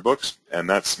iAuthor books, and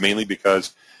that's mainly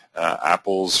because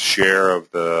Apple's share of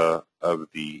the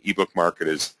ebook market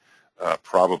is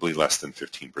probably less than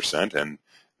 15%, and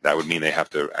that would mean they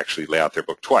have to actually lay out their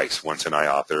book twice, once in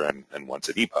iAuthor and once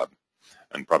in EPUB,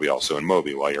 and probably also in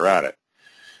Mobi while you're at it.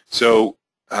 So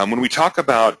when we talk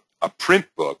about a print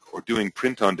book or doing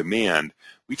print on demand,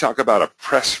 we talk about a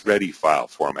press-ready file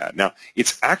format. Now,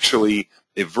 it's actually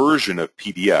a version of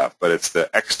PDF, but it's the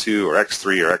X2 or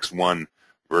X3 or X1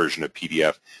 version of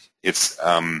PDF.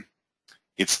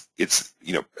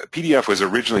 PDF was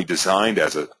originally designed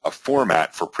as a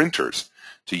format for printers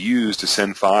to use to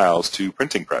send files to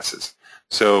printing presses.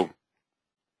 So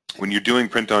when you're doing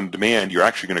print on demand, you're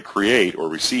actually going to create or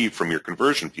receive from your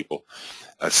conversion people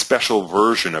a special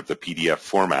version of the PDF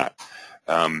format.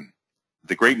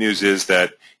 The great news is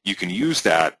that you can use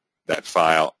that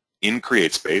file in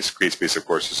CreateSpace. CreateSpace, of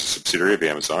course, is a subsidiary of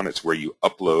Amazon. It's where you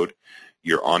upload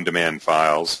your on-demand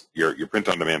files, your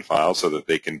print-on-demand files, so that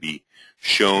they can be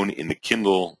shown in the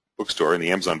Kindle bookstore, in the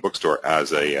Amazon bookstore,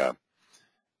 as a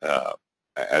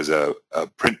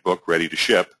print book ready to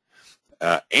ship.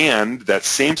 And that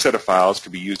same set of files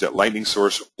can be used at Lightning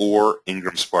Source or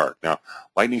Ingram Spark. Now,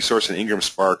 Lightning Source and Ingram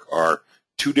Spark are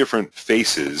two different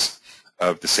faces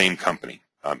of the same company,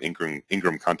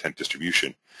 Ingram Content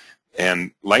Distribution.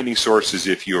 And Lightning Source is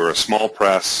if you're a small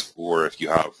press or if you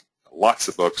have lots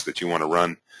of books that you want to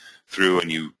run through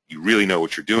and you really know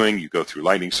what you're doing, you go through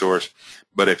Lightning Source.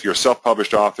 But if you're a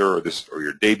self-published author or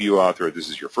your debut author, or this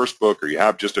is your first book, or you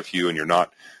have just a few and you're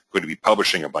not going to be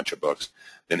publishing a bunch of books,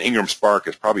 then Ingram Spark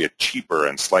is probably a cheaper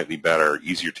and slightly better,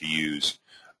 easier to use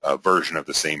version of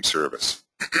the same service.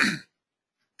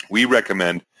 We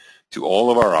recommend to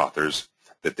all of our authors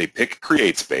that they pick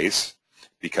CreateSpace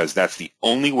because that's the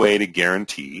only way to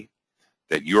guarantee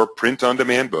that your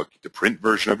print-on-demand book, the print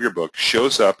version of your book,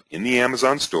 shows up in the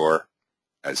Amazon store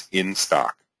as in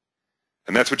stock.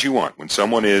 And that's what you want. When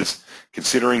someone is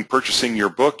considering purchasing your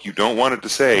book, you don't want it to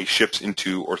say ships in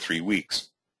 2 or 3 weeks.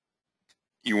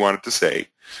 You want it to say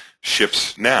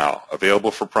ships now,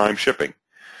 available for prime shipping.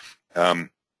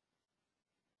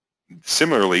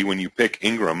 Similarly, when you pick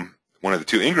Ingram, one of the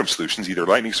 2 Ingram solutions, either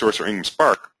Lightning Source or Ingram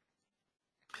Spark,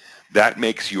 that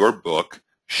makes your book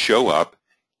show up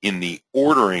in the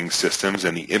ordering systems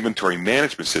and the inventory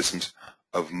management systems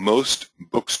of most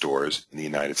bookstores in the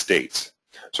United States.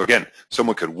 So again,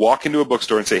 someone could walk into a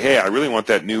bookstore and say, hey, I really want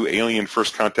that new Alien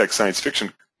First Contact science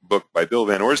fiction book by Bill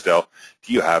Van Orsdel.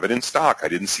 Do you have it in stock? I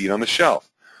didn't see it on the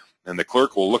shelf. And the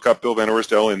clerk will look up Bill Van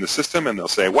Orsdel in the system, and they'll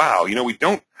say, wow, we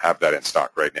don't have that in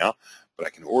stock right now, but I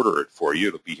can order it for you.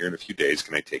 It'll be here in a few days.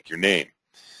 Can I take your name?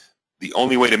 The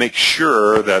only way to make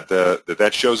sure that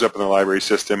that shows up in the library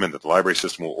system and that the library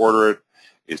system will order it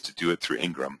is to do it through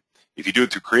Ingram. If you do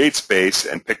it through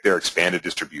CreateSpace and pick their expanded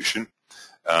distribution,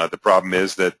 the problem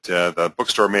is that the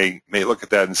bookstore may look at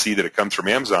that and see that it comes from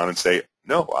Amazon and say,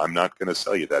 no, I'm not going to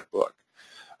sell you that book.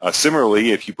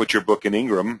 Similarly, if you put your book in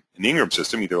Ingram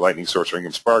system, either Lightning Source or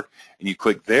Ingram Spark, and you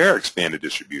click their expanded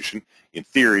distribution, in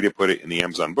theory to put it in the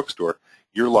Amazon bookstore,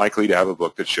 you're likely to have a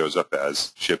book that shows up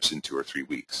as ships in 2 or 3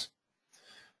 weeks.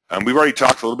 We've already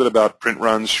talked a little bit about print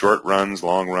runs, short runs,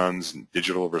 long runs, and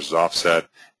digital versus offset.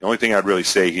 The only thing I'd really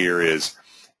say here is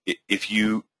if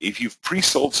you've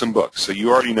pre-sold some books, so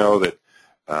you already know that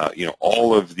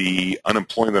all of the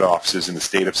unemployment offices in the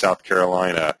state of South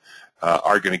Carolina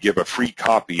are going to give a free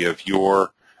copy of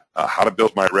your How to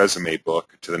Build My Resume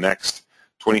book to the next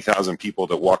 20,000 people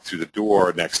that walk through the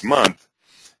door next month,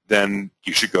 then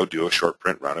you should go do a short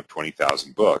print run of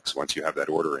 20,000 books once you have that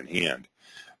order in hand.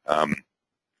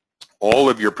 All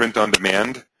of your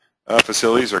print-on-demand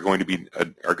facilities are going to be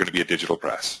a digital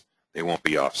press. They won't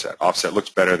be offset. Offset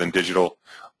looks better than digital.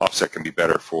 Offset can be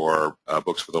better for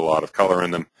books with a lot of color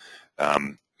in them.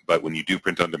 But when you do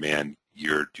print-on-demand,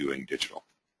 you're doing digital.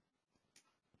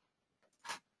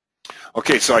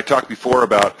 Okay, so I talked before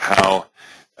about how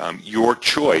your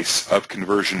choice of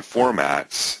conversion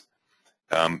formats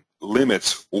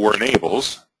limits or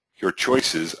enables your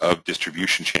choices of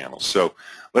distribution channels. So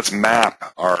let's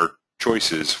map our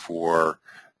choices for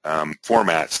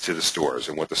formats to the stores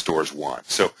and what the stores want.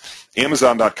 So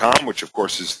Amazon.com, which of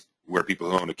course is where people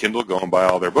who own a Kindle go and buy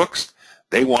all their books,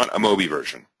 they want a Mobi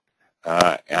version.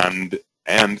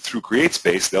 And through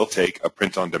CreateSpace, they'll take a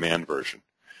print-on-demand version.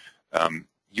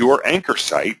 Your anchor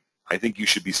site, I think you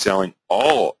should be selling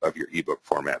all of your ebook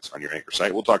formats on your anchor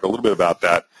site. We'll talk a little bit about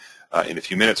that in a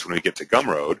few minutes when we get to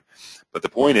Gumroad. But the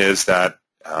point is that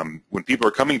when people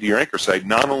are coming to your anchor site,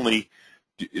 not only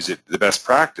is it the best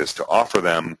practice to offer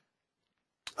them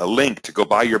a link to go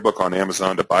buy your book on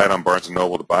Amazon, to buy it on Barnes &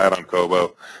 Noble, to buy it on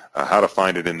Kobo, how to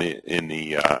find it in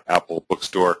the Apple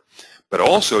bookstore, but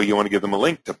also you want to give them a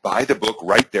link to buy the book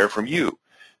right there from you.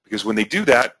 Because when they do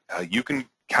that, you can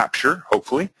capture,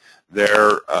 hopefully,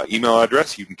 their email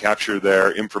address. You can capture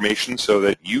their information so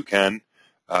that you can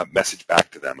message back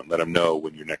to them and let them know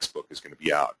when your next book is going to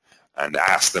be out. And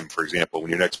ask them, for example, when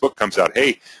your next book comes out,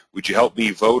 hey, would you help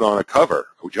me vote on a cover?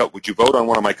 Would you vote on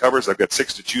one of my covers? I've got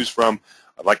 6 to choose from.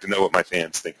 I'd like to know what my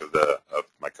fans think of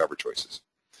my cover choices.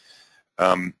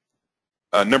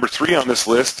 Number 3 on this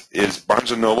list is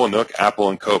Barnes & Noble, Nook, Apple,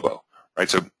 and Kobo. Right?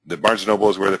 So the Barnes & Noble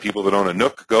is where the people that own a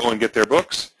Nook go and get their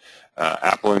books.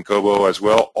 Apple and Kobo as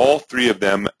well. All 3 of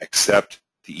them accept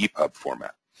the EPUB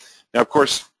format. Now, of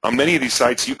course, on many of these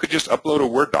sites, you could just upload a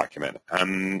Word document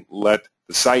and let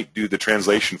the site do the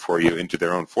translation for you into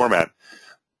their own format.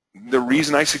 The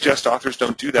reason I suggest authors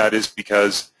don't do that is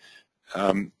because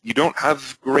you don't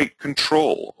have great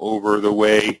control over the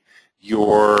way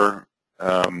your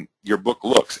book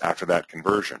looks after that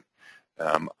conversion.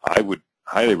 I would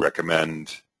highly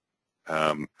recommend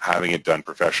having it done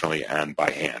professionally and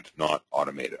by hand, not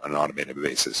automated on an automated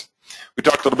basis. We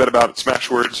talked a little bit about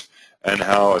Smashwords and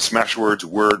how a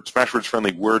Smashwords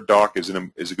friendly Word doc is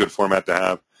a good format to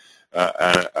have.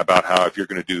 And about how if you're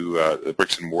going to do the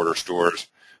bricks and mortar stores,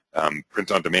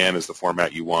 print on demand is the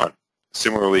format you want.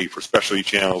 Similarly for specialty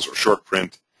channels or short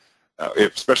print,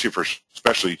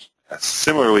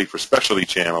 similarly for specialty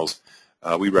channels,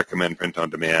 we recommend print on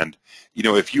demand.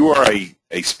 If you are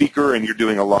a speaker and you're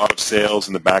doing a lot of sales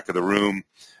in the back of the room,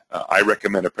 I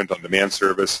recommend a print on demand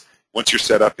service. Once you're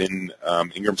set up in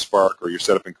Ingram Spark or you're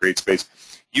set up in CreateSpace,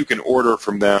 you can order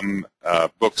from them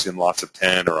books in lots of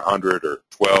 10 or 100 or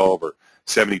 12 or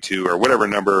 72 or whatever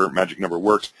magic number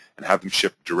works, and have them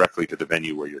shipped directly to the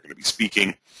venue where you're going to be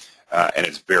speaking. And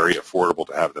it's very affordable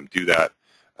to have them do that.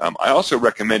 I also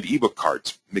recommend ebook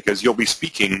cards because you'll be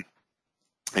speaking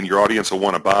and your audience will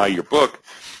want to buy your book,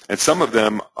 and some of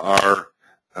them are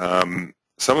already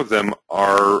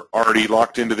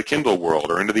locked into the Kindle world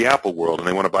or into the Apple world, and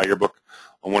they want to buy your book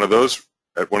on one of those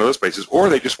places, or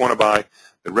they just want to buy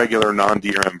the regular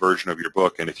non-DRM version of your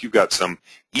book. And if you've got some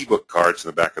ebook cards in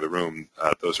the back of the room,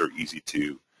 those are easy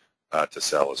to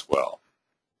sell as well.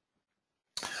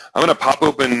 I'm going to pop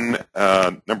open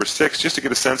number 6 just to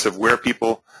get a sense of where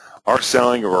people are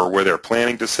selling or where they're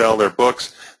planning to sell their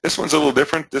books. This one's a little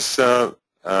different. This survey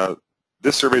is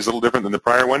a little different than the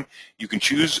prior one. You can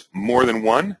choose more than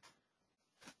one.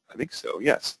 I think so,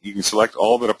 yes. You can select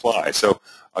all that apply. So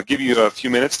I'll give you a few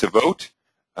minutes to vote,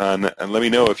 and let me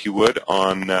know, if you would,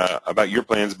 on about your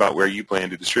plans, about where you plan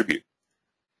to distribute.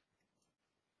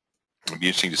 It'll be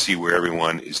interesting to see where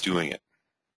everyone is doing it.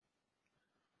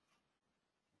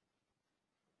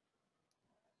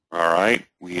 All right,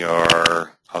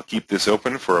 I'll keep this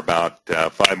open for about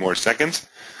 5 more seconds.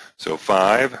 So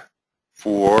 5,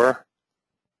 4,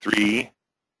 3,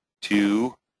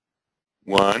 2,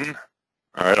 1.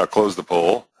 All right, I'll close the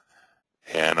poll,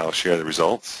 and I'll share the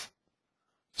results.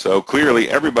 So clearly,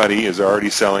 everybody is already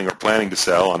selling or planning to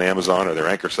sell on Amazon or their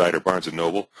anchor site or Barnes &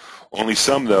 Noble. Only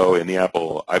some, though, in the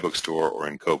Apple iBook Store or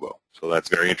in Kobo. So that's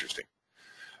very interesting.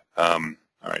 All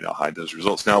right, I'll hide those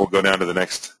results. Now we'll go down to the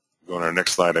next. Go on our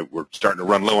next slide. We're starting to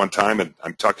run low on time, and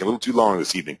I'm talking a little too long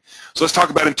this evening. So let's talk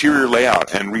about interior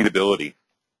layout and readability.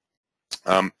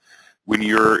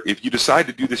 If you decide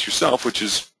to do this yourself, which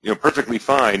is perfectly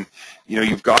fine,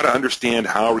 you've got to understand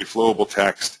how reflowable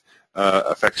text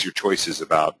affects your choices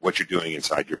about what you're doing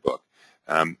inside your book.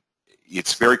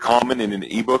 It's very common in an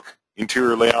ebook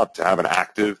interior layout to have an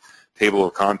active table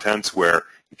of contents where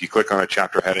if you click on a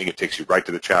chapter heading, it takes you right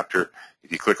to the chapter.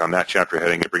 If you click on that chapter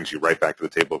heading, it brings you right back to the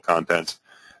table of contents.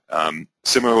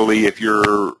 Similarly, if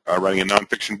you're writing a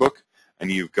nonfiction book and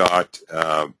you've got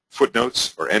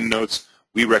footnotes or endnotes,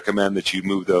 we recommend that you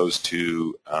move those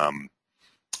to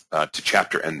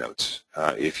chapter endnotes.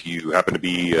 If you happen to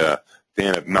be a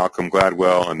fan of Malcolm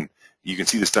Gladwell, and you can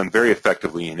see this done very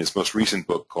effectively in his most recent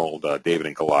book called David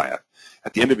and Goliath.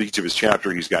 At the end of each of his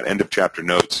chapter, he's got end-of-chapter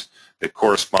notes that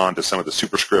correspond to some of the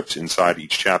superscripts inside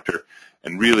each chapter.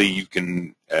 And really, you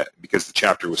can, because the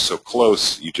chapter was so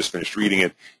close, you just finished reading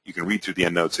it, you can read through the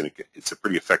endnotes, and it's a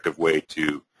pretty effective way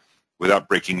to, without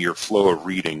breaking your flow of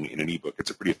reading in an ebook, it's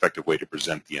a pretty effective way to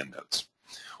present the endnotes.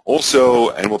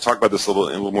 Also, and we'll talk about this in a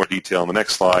little more detail on the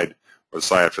next slide, or the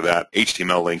slide after that,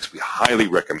 HTML links. We highly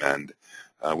recommend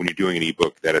when you're doing an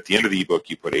ebook that at the end of the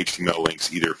ebook you put HTML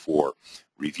links either for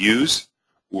reviews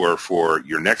or for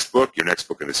your next book in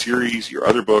the series, your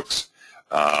other books,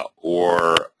 and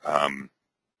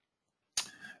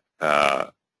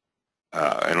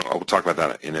we'll talk about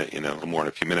that in a little more in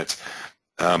a few minutes.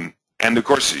 And of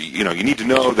course, you need to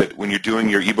know that when you're doing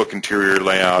your ebook interior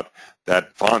layout,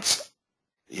 that fonts,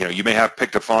 you may have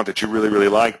picked a font that you really, really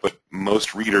like, but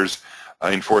most readers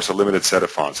enforce a limited set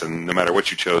of fonts, and no matter what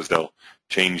you chose, they'll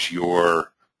change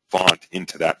your font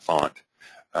into that font.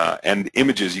 And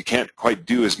images, you can't quite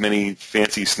do as many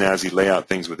fancy, snazzy layout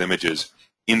things with images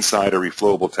inside a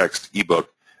reflowable text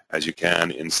ebook as you can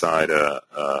inside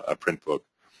a print book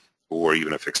or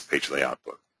even a fixed page layout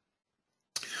book.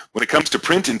 When it comes to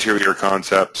print interior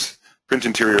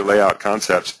layout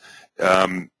concepts,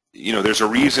 there's a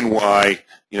reason why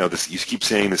you keep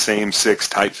saying the same 6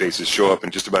 typefaces show up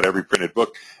in just about every printed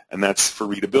book, and that's for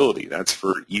readability. That's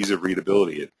for ease of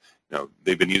readability.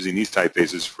 They've been using these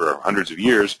typefaces for hundreds of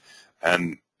years,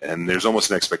 and there's almost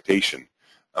an expectation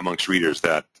amongst readers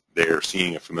that they're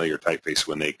seeing a familiar typeface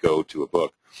when they go to a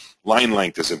book. Line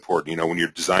length is important. When you're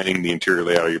designing the interior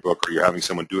layout of your book or you're having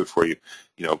someone do it for you,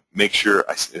 make sure,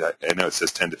 I know it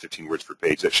says 10 to 15 words per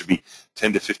page. That should be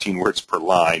 10 to 15 words per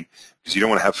line, because you don't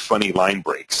want to have funny line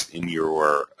breaks in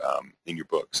your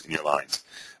books, in your lines.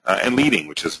 And leading,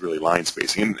 which is really line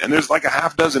spacing. And there's like a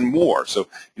half dozen more. So,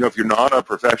 if you're not a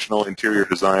professional interior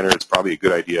designer, it's probably a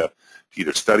good idea to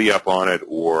either study up on it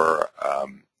or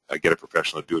get a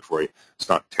professional to do it for you. It's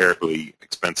not terribly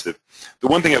expensive. The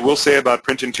one thing I will say about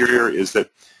print interior is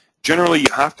that generally you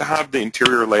have to have the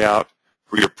interior layout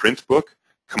for your print book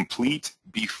complete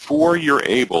before you're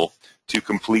able to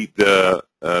complete the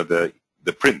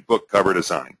print book cover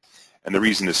design. And the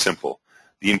reason is simple.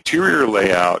 The interior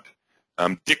layout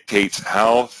dictates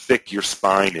how thick your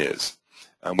spine is,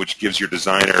 which lets your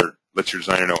designer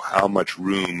know how much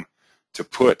room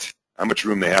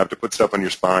they have to put stuff on your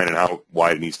spine and how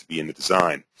wide it needs to be in the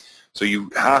design. So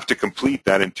you have to complete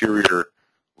that interior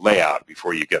layout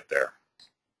before you get there.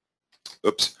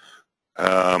 Oops.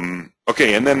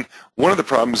 Okay, and then one of the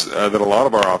problems that a lot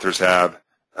of our authors have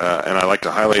and I like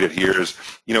to highlight it here, is,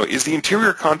 is the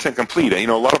interior content complete? And,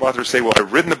 a lot of authors say, well,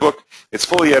 I've written the book, it's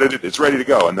fully edited, it's ready to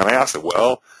go. And then I ask them,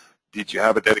 well, did you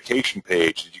have a dedication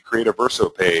page? Did you create a verso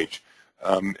page?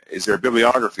 Is there a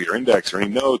bibliography or index or any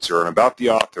notes or an about the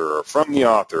author or from the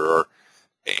author?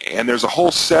 And there's a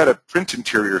whole set of print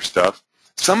interior stuff,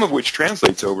 some of which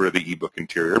translates over to the ebook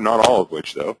interior, not all of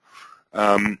which, though.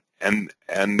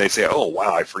 And they say, oh,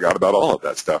 wow, I forgot about all of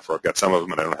that stuff, or I've got some of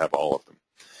them and I don't have all of them.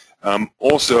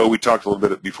 Also, we talked a little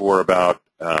bit before about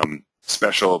the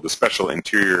special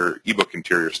interior, ebook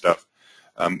interior stuff.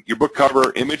 Your book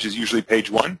cover image is usually page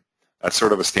 1. That's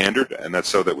sort of a standard, and that's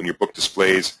so that when your book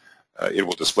displays, it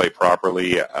will display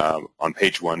properly on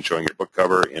page 1, showing your book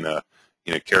cover in a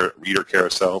reader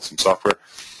carousel, some software.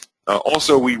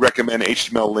 Also, we recommend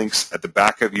HTML links at the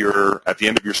back of at the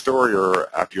end of your story or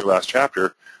after your last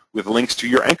chapter, with links to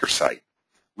your anchor site,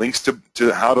 links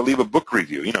to how to leave a book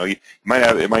review.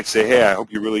 It might say, hey, I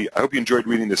hope you enjoyed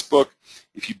reading this book.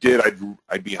 If you did,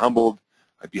 I'd be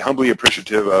humbly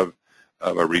appreciative of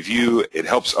a review. It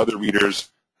helps other readers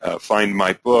find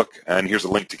my book, and here's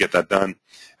a link to get that done.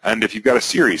 And if you've got a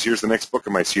series, here's the next book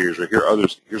in my series, or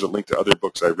here's a link to other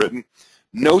books I've written.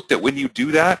 Note that when you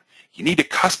do that, you need to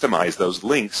customize those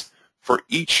links for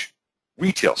each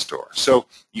retail store. So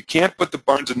you can't put the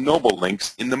Barnes & Noble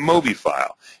links in the Mobi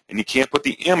file, and you can't put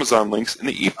the Amazon links in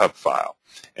the EPUB file.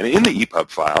 And in the EPUB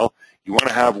file, you want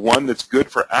to have one that's good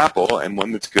for Apple and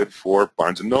one that's good for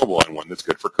Barnes & Noble and one that's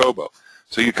good for Kobo.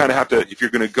 So you kind of have to, if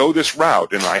you're going to go this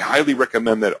route, and I highly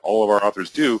recommend that all of our authors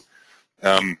do,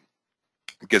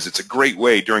 because it's a great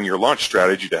way during your launch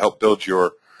strategy to help build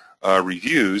your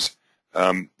reviews,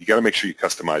 you got to make sure you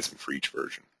customize them for each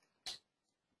version.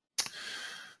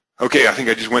 Okay, I think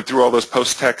I just went through all those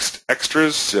post-text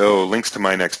extras, so links to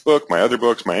my next book, my other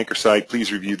books, my anchor site.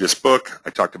 Please review this book. I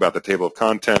talked about the table of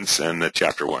contents and the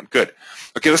chapter 1. Good.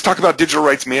 Okay, let's talk about digital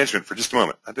rights management for just a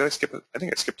moment. I think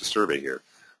I skipped a survey here.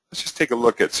 Let's just take a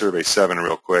look at survey 7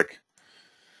 real quick.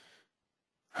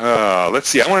 Let's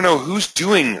see. I want to know who's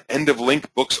doing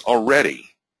end-of-link books already.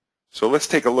 So let's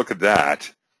take a look at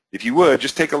that. If you would,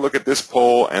 just take a look at this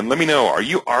poll and let me know, are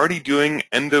you already doing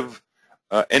end-of-book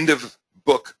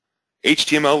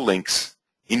HTML links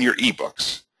in your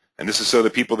ebooks? And this is so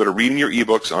that people that are reading your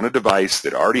ebooks on a device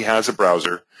that already has a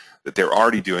browser, that they're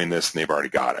already doing this and they've already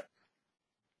got it.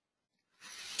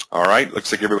 All right,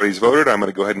 looks like everybody's voted. I'm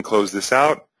going to go ahead and close this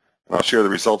out, and I'll share the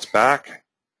results back.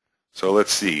 So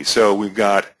let's see. So we've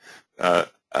got a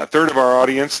third of our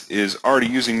audience is already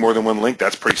using more than one link.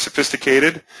 That's pretty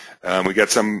sophisticated. We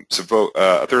got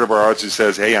a third of our audience who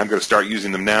says, hey, I'm going to start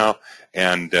using them now.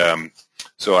 And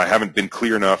so I haven't been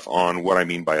clear enough on what I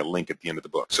mean by a link at the end of the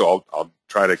book. So I'll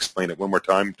try to explain it one more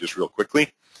time, just real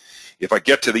quickly. If I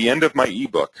get to the end of my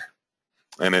ebook,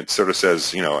 and it sort of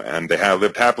says, and they have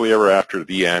lived happily ever after at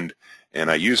the end, and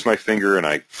I use my finger and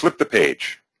I flip the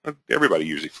page. Everybody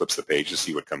usually flips the page to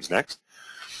see what comes next.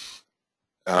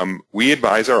 We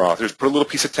advise our authors, put a little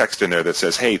piece of text in there that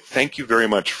says, hey, thank you very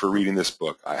much for reading this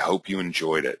book. I hope you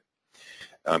enjoyed it.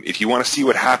 If you want to see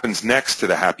what happens next to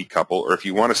the happy couple, or if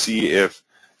you want to see if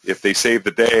they save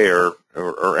the day or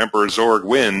Emperor Zorg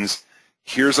wins,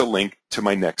 here's a link to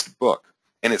my next book.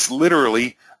 And it's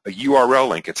literally a URL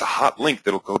link. It's a hot link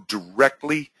that will go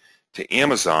directly to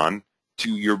Amazon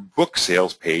to your book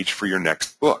sales page for your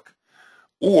next book.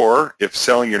 Or if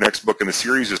selling your next book in the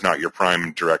series is not your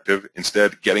prime directive,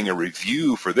 instead getting a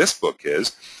review for this book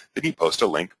is, then you post a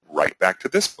link right back to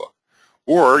this book.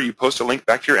 Or you post a link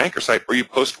back to your anchor site, or you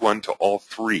post one to all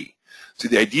three. So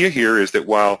the idea here is that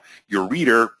while your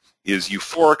reader is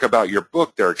euphoric about your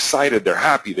book, they're excited, they're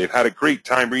happy, they've had a great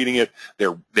time reading it,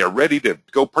 they're ready to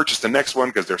go purchase the next one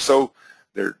because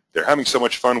they're having so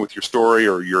much fun with your story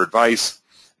or your advice,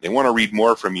 they want to read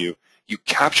more from you. You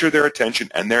capture their attention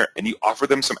and you offer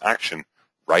them some action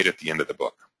right at the end of the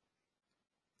book.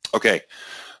 Okay,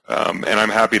 and I'm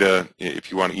happy to, if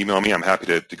you want to email me, I'm happy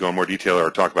to go in more detail or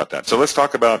talk about that. So let's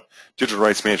talk about digital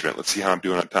rights management. Let's see how I'm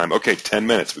doing on time. Okay, 10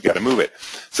 minutes. We've got to move it.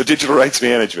 So digital rights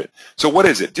management. So what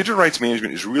is it? Digital rights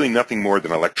management is really nothing more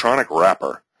than an electronic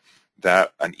wrapper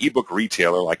that an ebook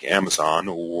retailer like Amazon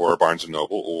or Barnes &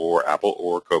 Noble or Apple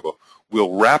or Kobo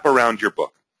will wrap around your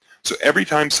book. So every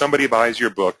time somebody buys your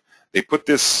book, they put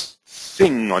this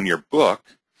thing on your book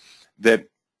that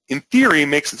in theory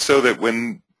makes it so that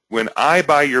when I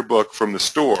buy your book from the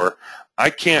store, I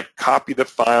can't copy the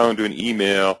file into an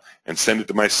email and send it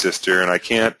to my sister, and I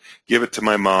can't give it to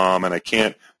my mom, and I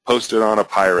can't post it on a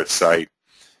pirate site.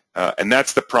 And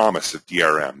that's the promise of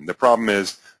DRM. The problem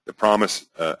is the promise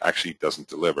actually doesn't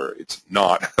deliver. It's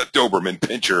not a Doberman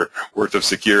pincher worth of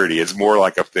security. It's more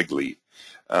like a fig leaf.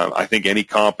 I think any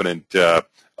competent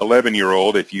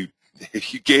 11-year-old, if you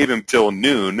gave him till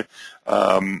noon,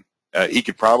 he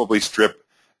could probably strip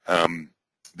the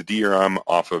DRM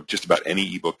off of just about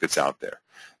any ebook that's out there.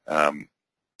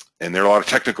 And there are a lot of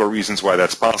technical reasons why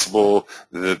that's possible.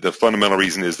 The fundamental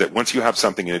reason is that once you have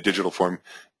something in a digital form,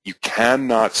 you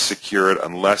cannot secure it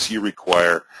unless you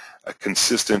require a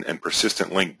consistent and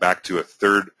persistent link back to a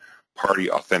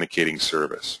third-party authenticating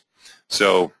service.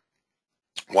 So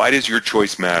why does your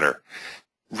choice matter?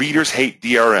 Readers hate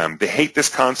DRM. They hate this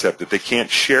concept that they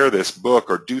can't share this book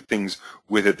or do things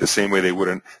with it the same way they would,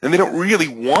 and they don't really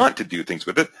want to do things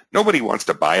with it. Nobody wants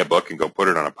to buy a book and go put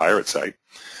it on a pirate site,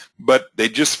 but they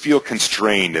just feel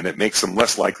constrained, and it makes them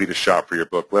less likely to shop for your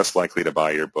book, less likely to buy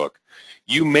your book.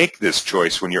 You make this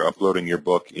choice when you're uploading your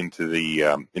book into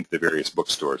the various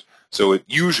bookstores. So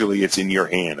usually it's in your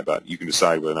hand. You can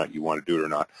decide whether or not you want to do it or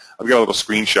not. I've got a little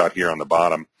screenshot here on the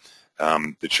bottom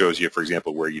that shows you, for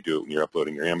example, where you do it when you're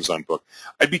uploading your Amazon book.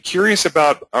 I'd be curious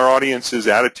about our audience's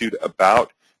attitude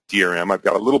about DRM. I've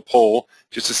got a little poll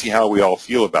just to see how we all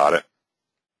feel about it.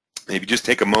 Maybe just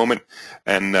take a moment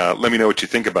and let me know what you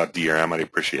think about DRM. I'd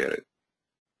appreciate it.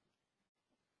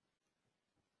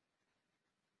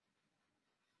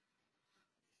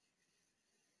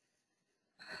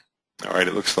 All right,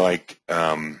 it looks like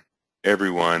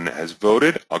everyone has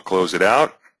voted. I'll close it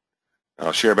out.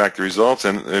 I'll share back the results,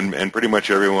 and pretty much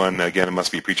everyone, again, it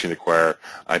must be preaching to the choir.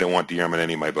 I don't want DRM in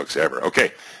any of my books ever.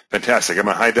 Okay, fantastic. I'm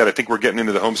going to hide that. I think we're getting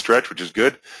into the home stretch, which is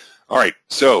good. All right,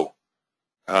 so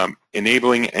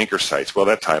enabling anchor sites. Well,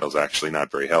 that title's actually not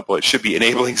very helpful. It should be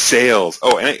enabling sales.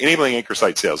 Oh, enabling anchor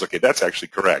site sales. Okay, that's actually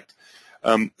correct.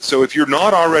 So if you're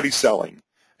not already selling,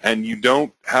 and you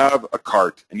don't have a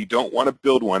cart, and you don't want to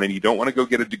build one, and you don't want to go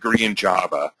get a degree in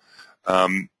Java,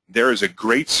 there is a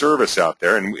great service out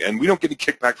there, and we don't get any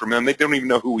kickback from them. They don't even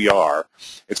know who we are.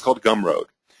 It's called Gumroad.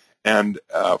 And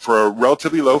for a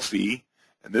relatively low fee,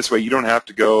 and this way you don't have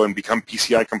to go and become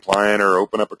PCI compliant or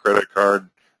open up a credit card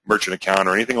merchant account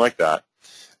or anything like that,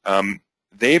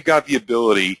 they've got the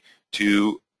ability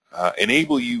to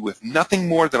enable you with nothing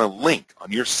more than a link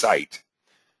on your site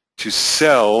to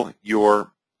sell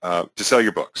your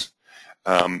books.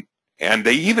 And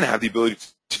they even have the ability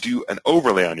to do an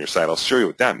overlay on your site. I'll show you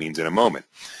what that means in a moment.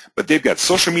 But they've got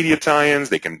social media tie-ins.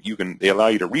 They allow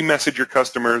you to remessage your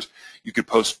customers. You can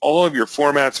post all of your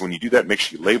formats. When you do that, make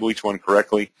sure you label each one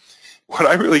correctly.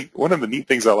 One of the neat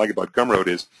things I like about Gumroad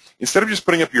is instead of just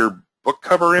putting up your book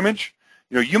cover image,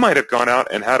 you might have gone out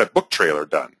and had a book trailer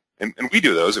done. And we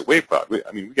do those at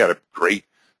WaveCloud. We got a great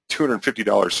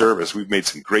 $250 service. We've made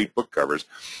some great book covers.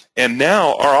 And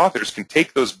now our authors can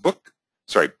take those book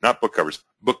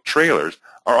trailers.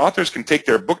 Our authors can take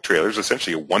their book trailers,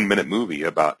 essentially a 1-minute movie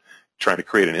about trying to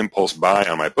create an impulse buy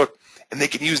on my book, and they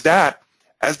can use that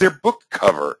as their book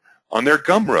cover on their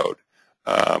Gumroad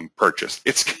purchase.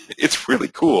 It's really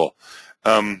cool.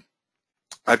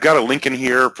 I've got a link in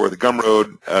here for the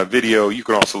Gumroad video. You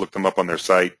can also look them up on their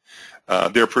site.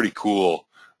 They're pretty cool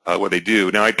what they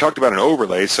do. Now, I talked about an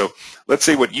overlay, so let's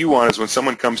say what you want is when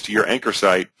someone comes to your anchor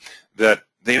site that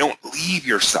they don't leave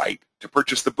your site to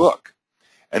purchase the book.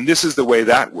 And this is the way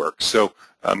that works. So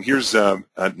here's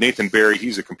Nathan Barry.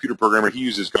 He's a computer programmer. He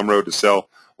uses Gumroad to sell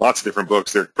lots of different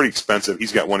books. They're pretty expensive.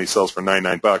 He's got one he sells for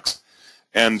 $99.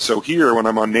 And so here, when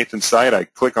I'm on Nathan's site, I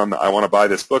click on I want to buy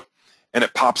this book, and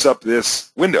it pops up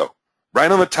this window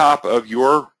right on the top of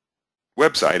your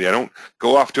website. I don't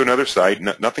go off to another site,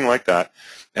 nothing like that.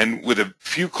 And with a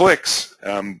few clicks,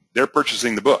 they're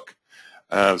purchasing the book.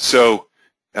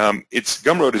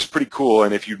 Gumroad is pretty cool,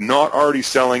 and if you're not already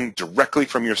selling directly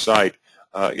from your site,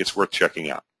 it's worth checking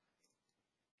out.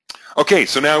 Okay,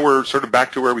 so now we're sort of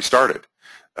back to where we started.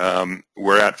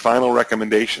 We're at final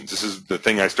recommendations. This is the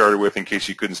thing I started with in case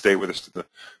you couldn't stay with us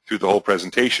through the whole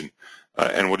presentation.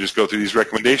 And we'll just go through these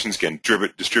recommendations again.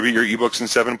 Distribute your ebooks in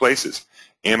 7 places: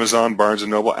 Amazon, Barnes &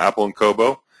 Noble, Apple, and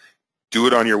Kobo. Do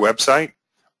it on your website.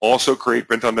 Also create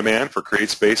print on demand for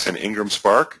CreateSpace and Ingram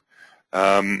Spark.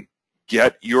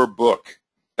 Get your book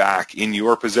back in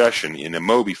your possession in a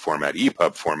Mobi format,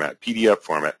 EPUB format, PDF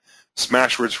format,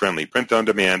 Smashwords friendly, print on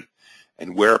demand,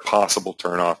 and where possible,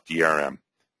 turn off DRM.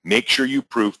 Make sure you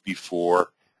proof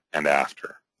before and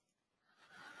after.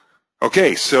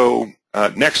 Okay, so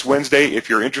next Wednesday, if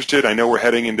you're interested, I know we're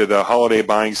heading into the holiday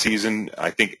buying season.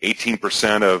 I think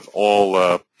 18% of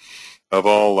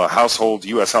all households,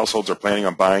 U.S. households, are planning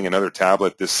on buying another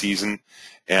tablet this season.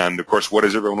 And, of course, what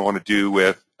does everyone want to do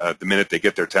with the minute they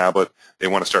get their tablet? They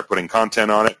want to start putting content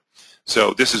on it.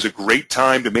 So this is a great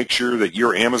time to make sure that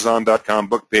your Amazon.com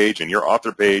book page and your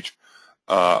author page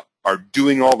are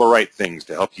doing all the right things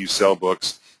to help you sell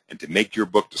books and to make your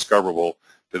book discoverable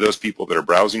to those people that are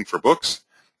browsing for books.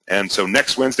 And so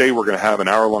next Wednesday, we're going to have an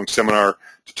hour-long seminar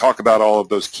to talk about all of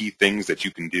those key things that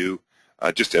you can do.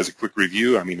 Just as a quick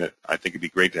review, I mean, I think it'd be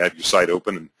great to have your site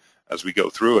open and as we go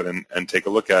through it and take a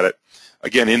look at it.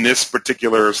 Again, in this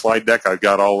particular slide deck, I've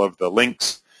got all of the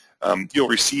links. You'll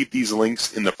receive these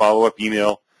links in the follow-up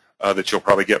email that you'll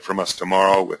probably get from us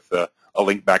tomorrow with a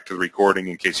link back to the recording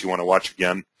in case you want to watch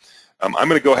again. I'm going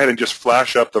to go ahead and just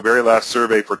flash up the very last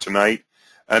survey for tonight.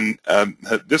 And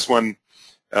this one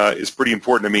is pretty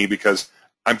important to me because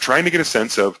I'm trying to get a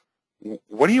sense of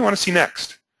what do you want to see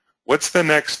next? What's the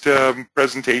next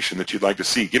presentation that you'd like to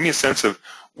see? Give me a sense of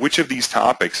which of these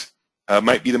topics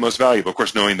might be the most valuable. Of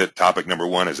course, knowing that topic number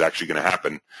 1 is actually going to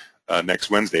happen next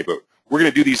Wednesday, but we're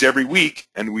going to do these every week,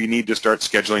 and we need to start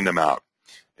scheduling them out.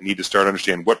 I need to start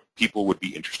understanding what people would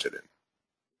be interested in.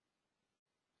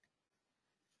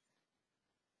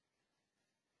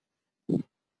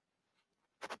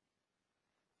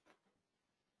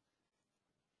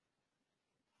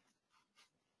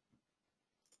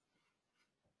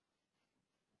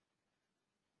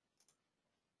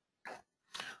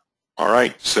 All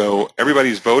right, so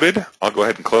everybody's voted. I'll go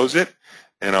ahead and close it,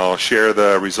 and I'll share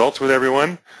the results with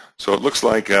everyone. So it looks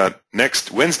like next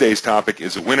Wednesday's topic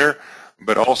is a winner,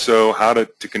 but also how to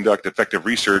conduct effective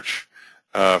research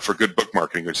for good book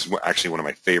marketing, which is actually one of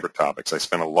my favorite topics. I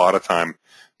spend a lot of time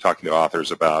talking to authors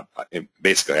about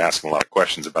basically asking a lot of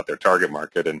questions about their target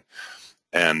market,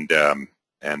 and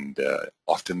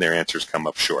often their answers come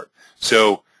up short.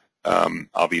 So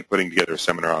I'll be putting together a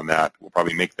seminar on that. We'll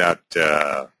probably make that,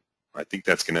 I think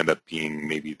that's going to end up being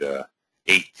maybe the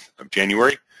 8th of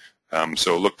January.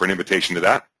 So look for an invitation to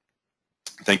that.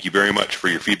 Thank you very much for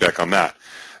your feedback on that.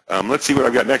 Let's see what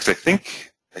I've got next. I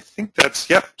think that's,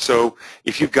 yep. So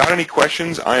if you've got any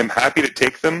questions, I am happy to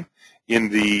take them in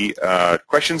the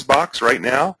questions box right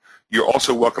now. You're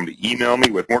also welcome to email me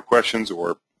with more questions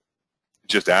or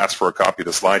just ask for a copy of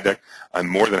the slide deck. I'm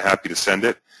more than happy to send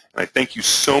it. And I thank you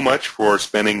so much for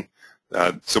spending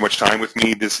so much time with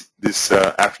me this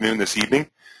afternoon, this evening.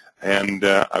 And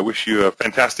I wish you a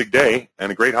fantastic day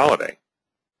and a great holiday.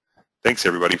 Thanks,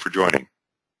 everybody, for joining.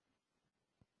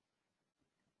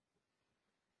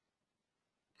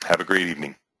 Have a great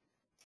evening.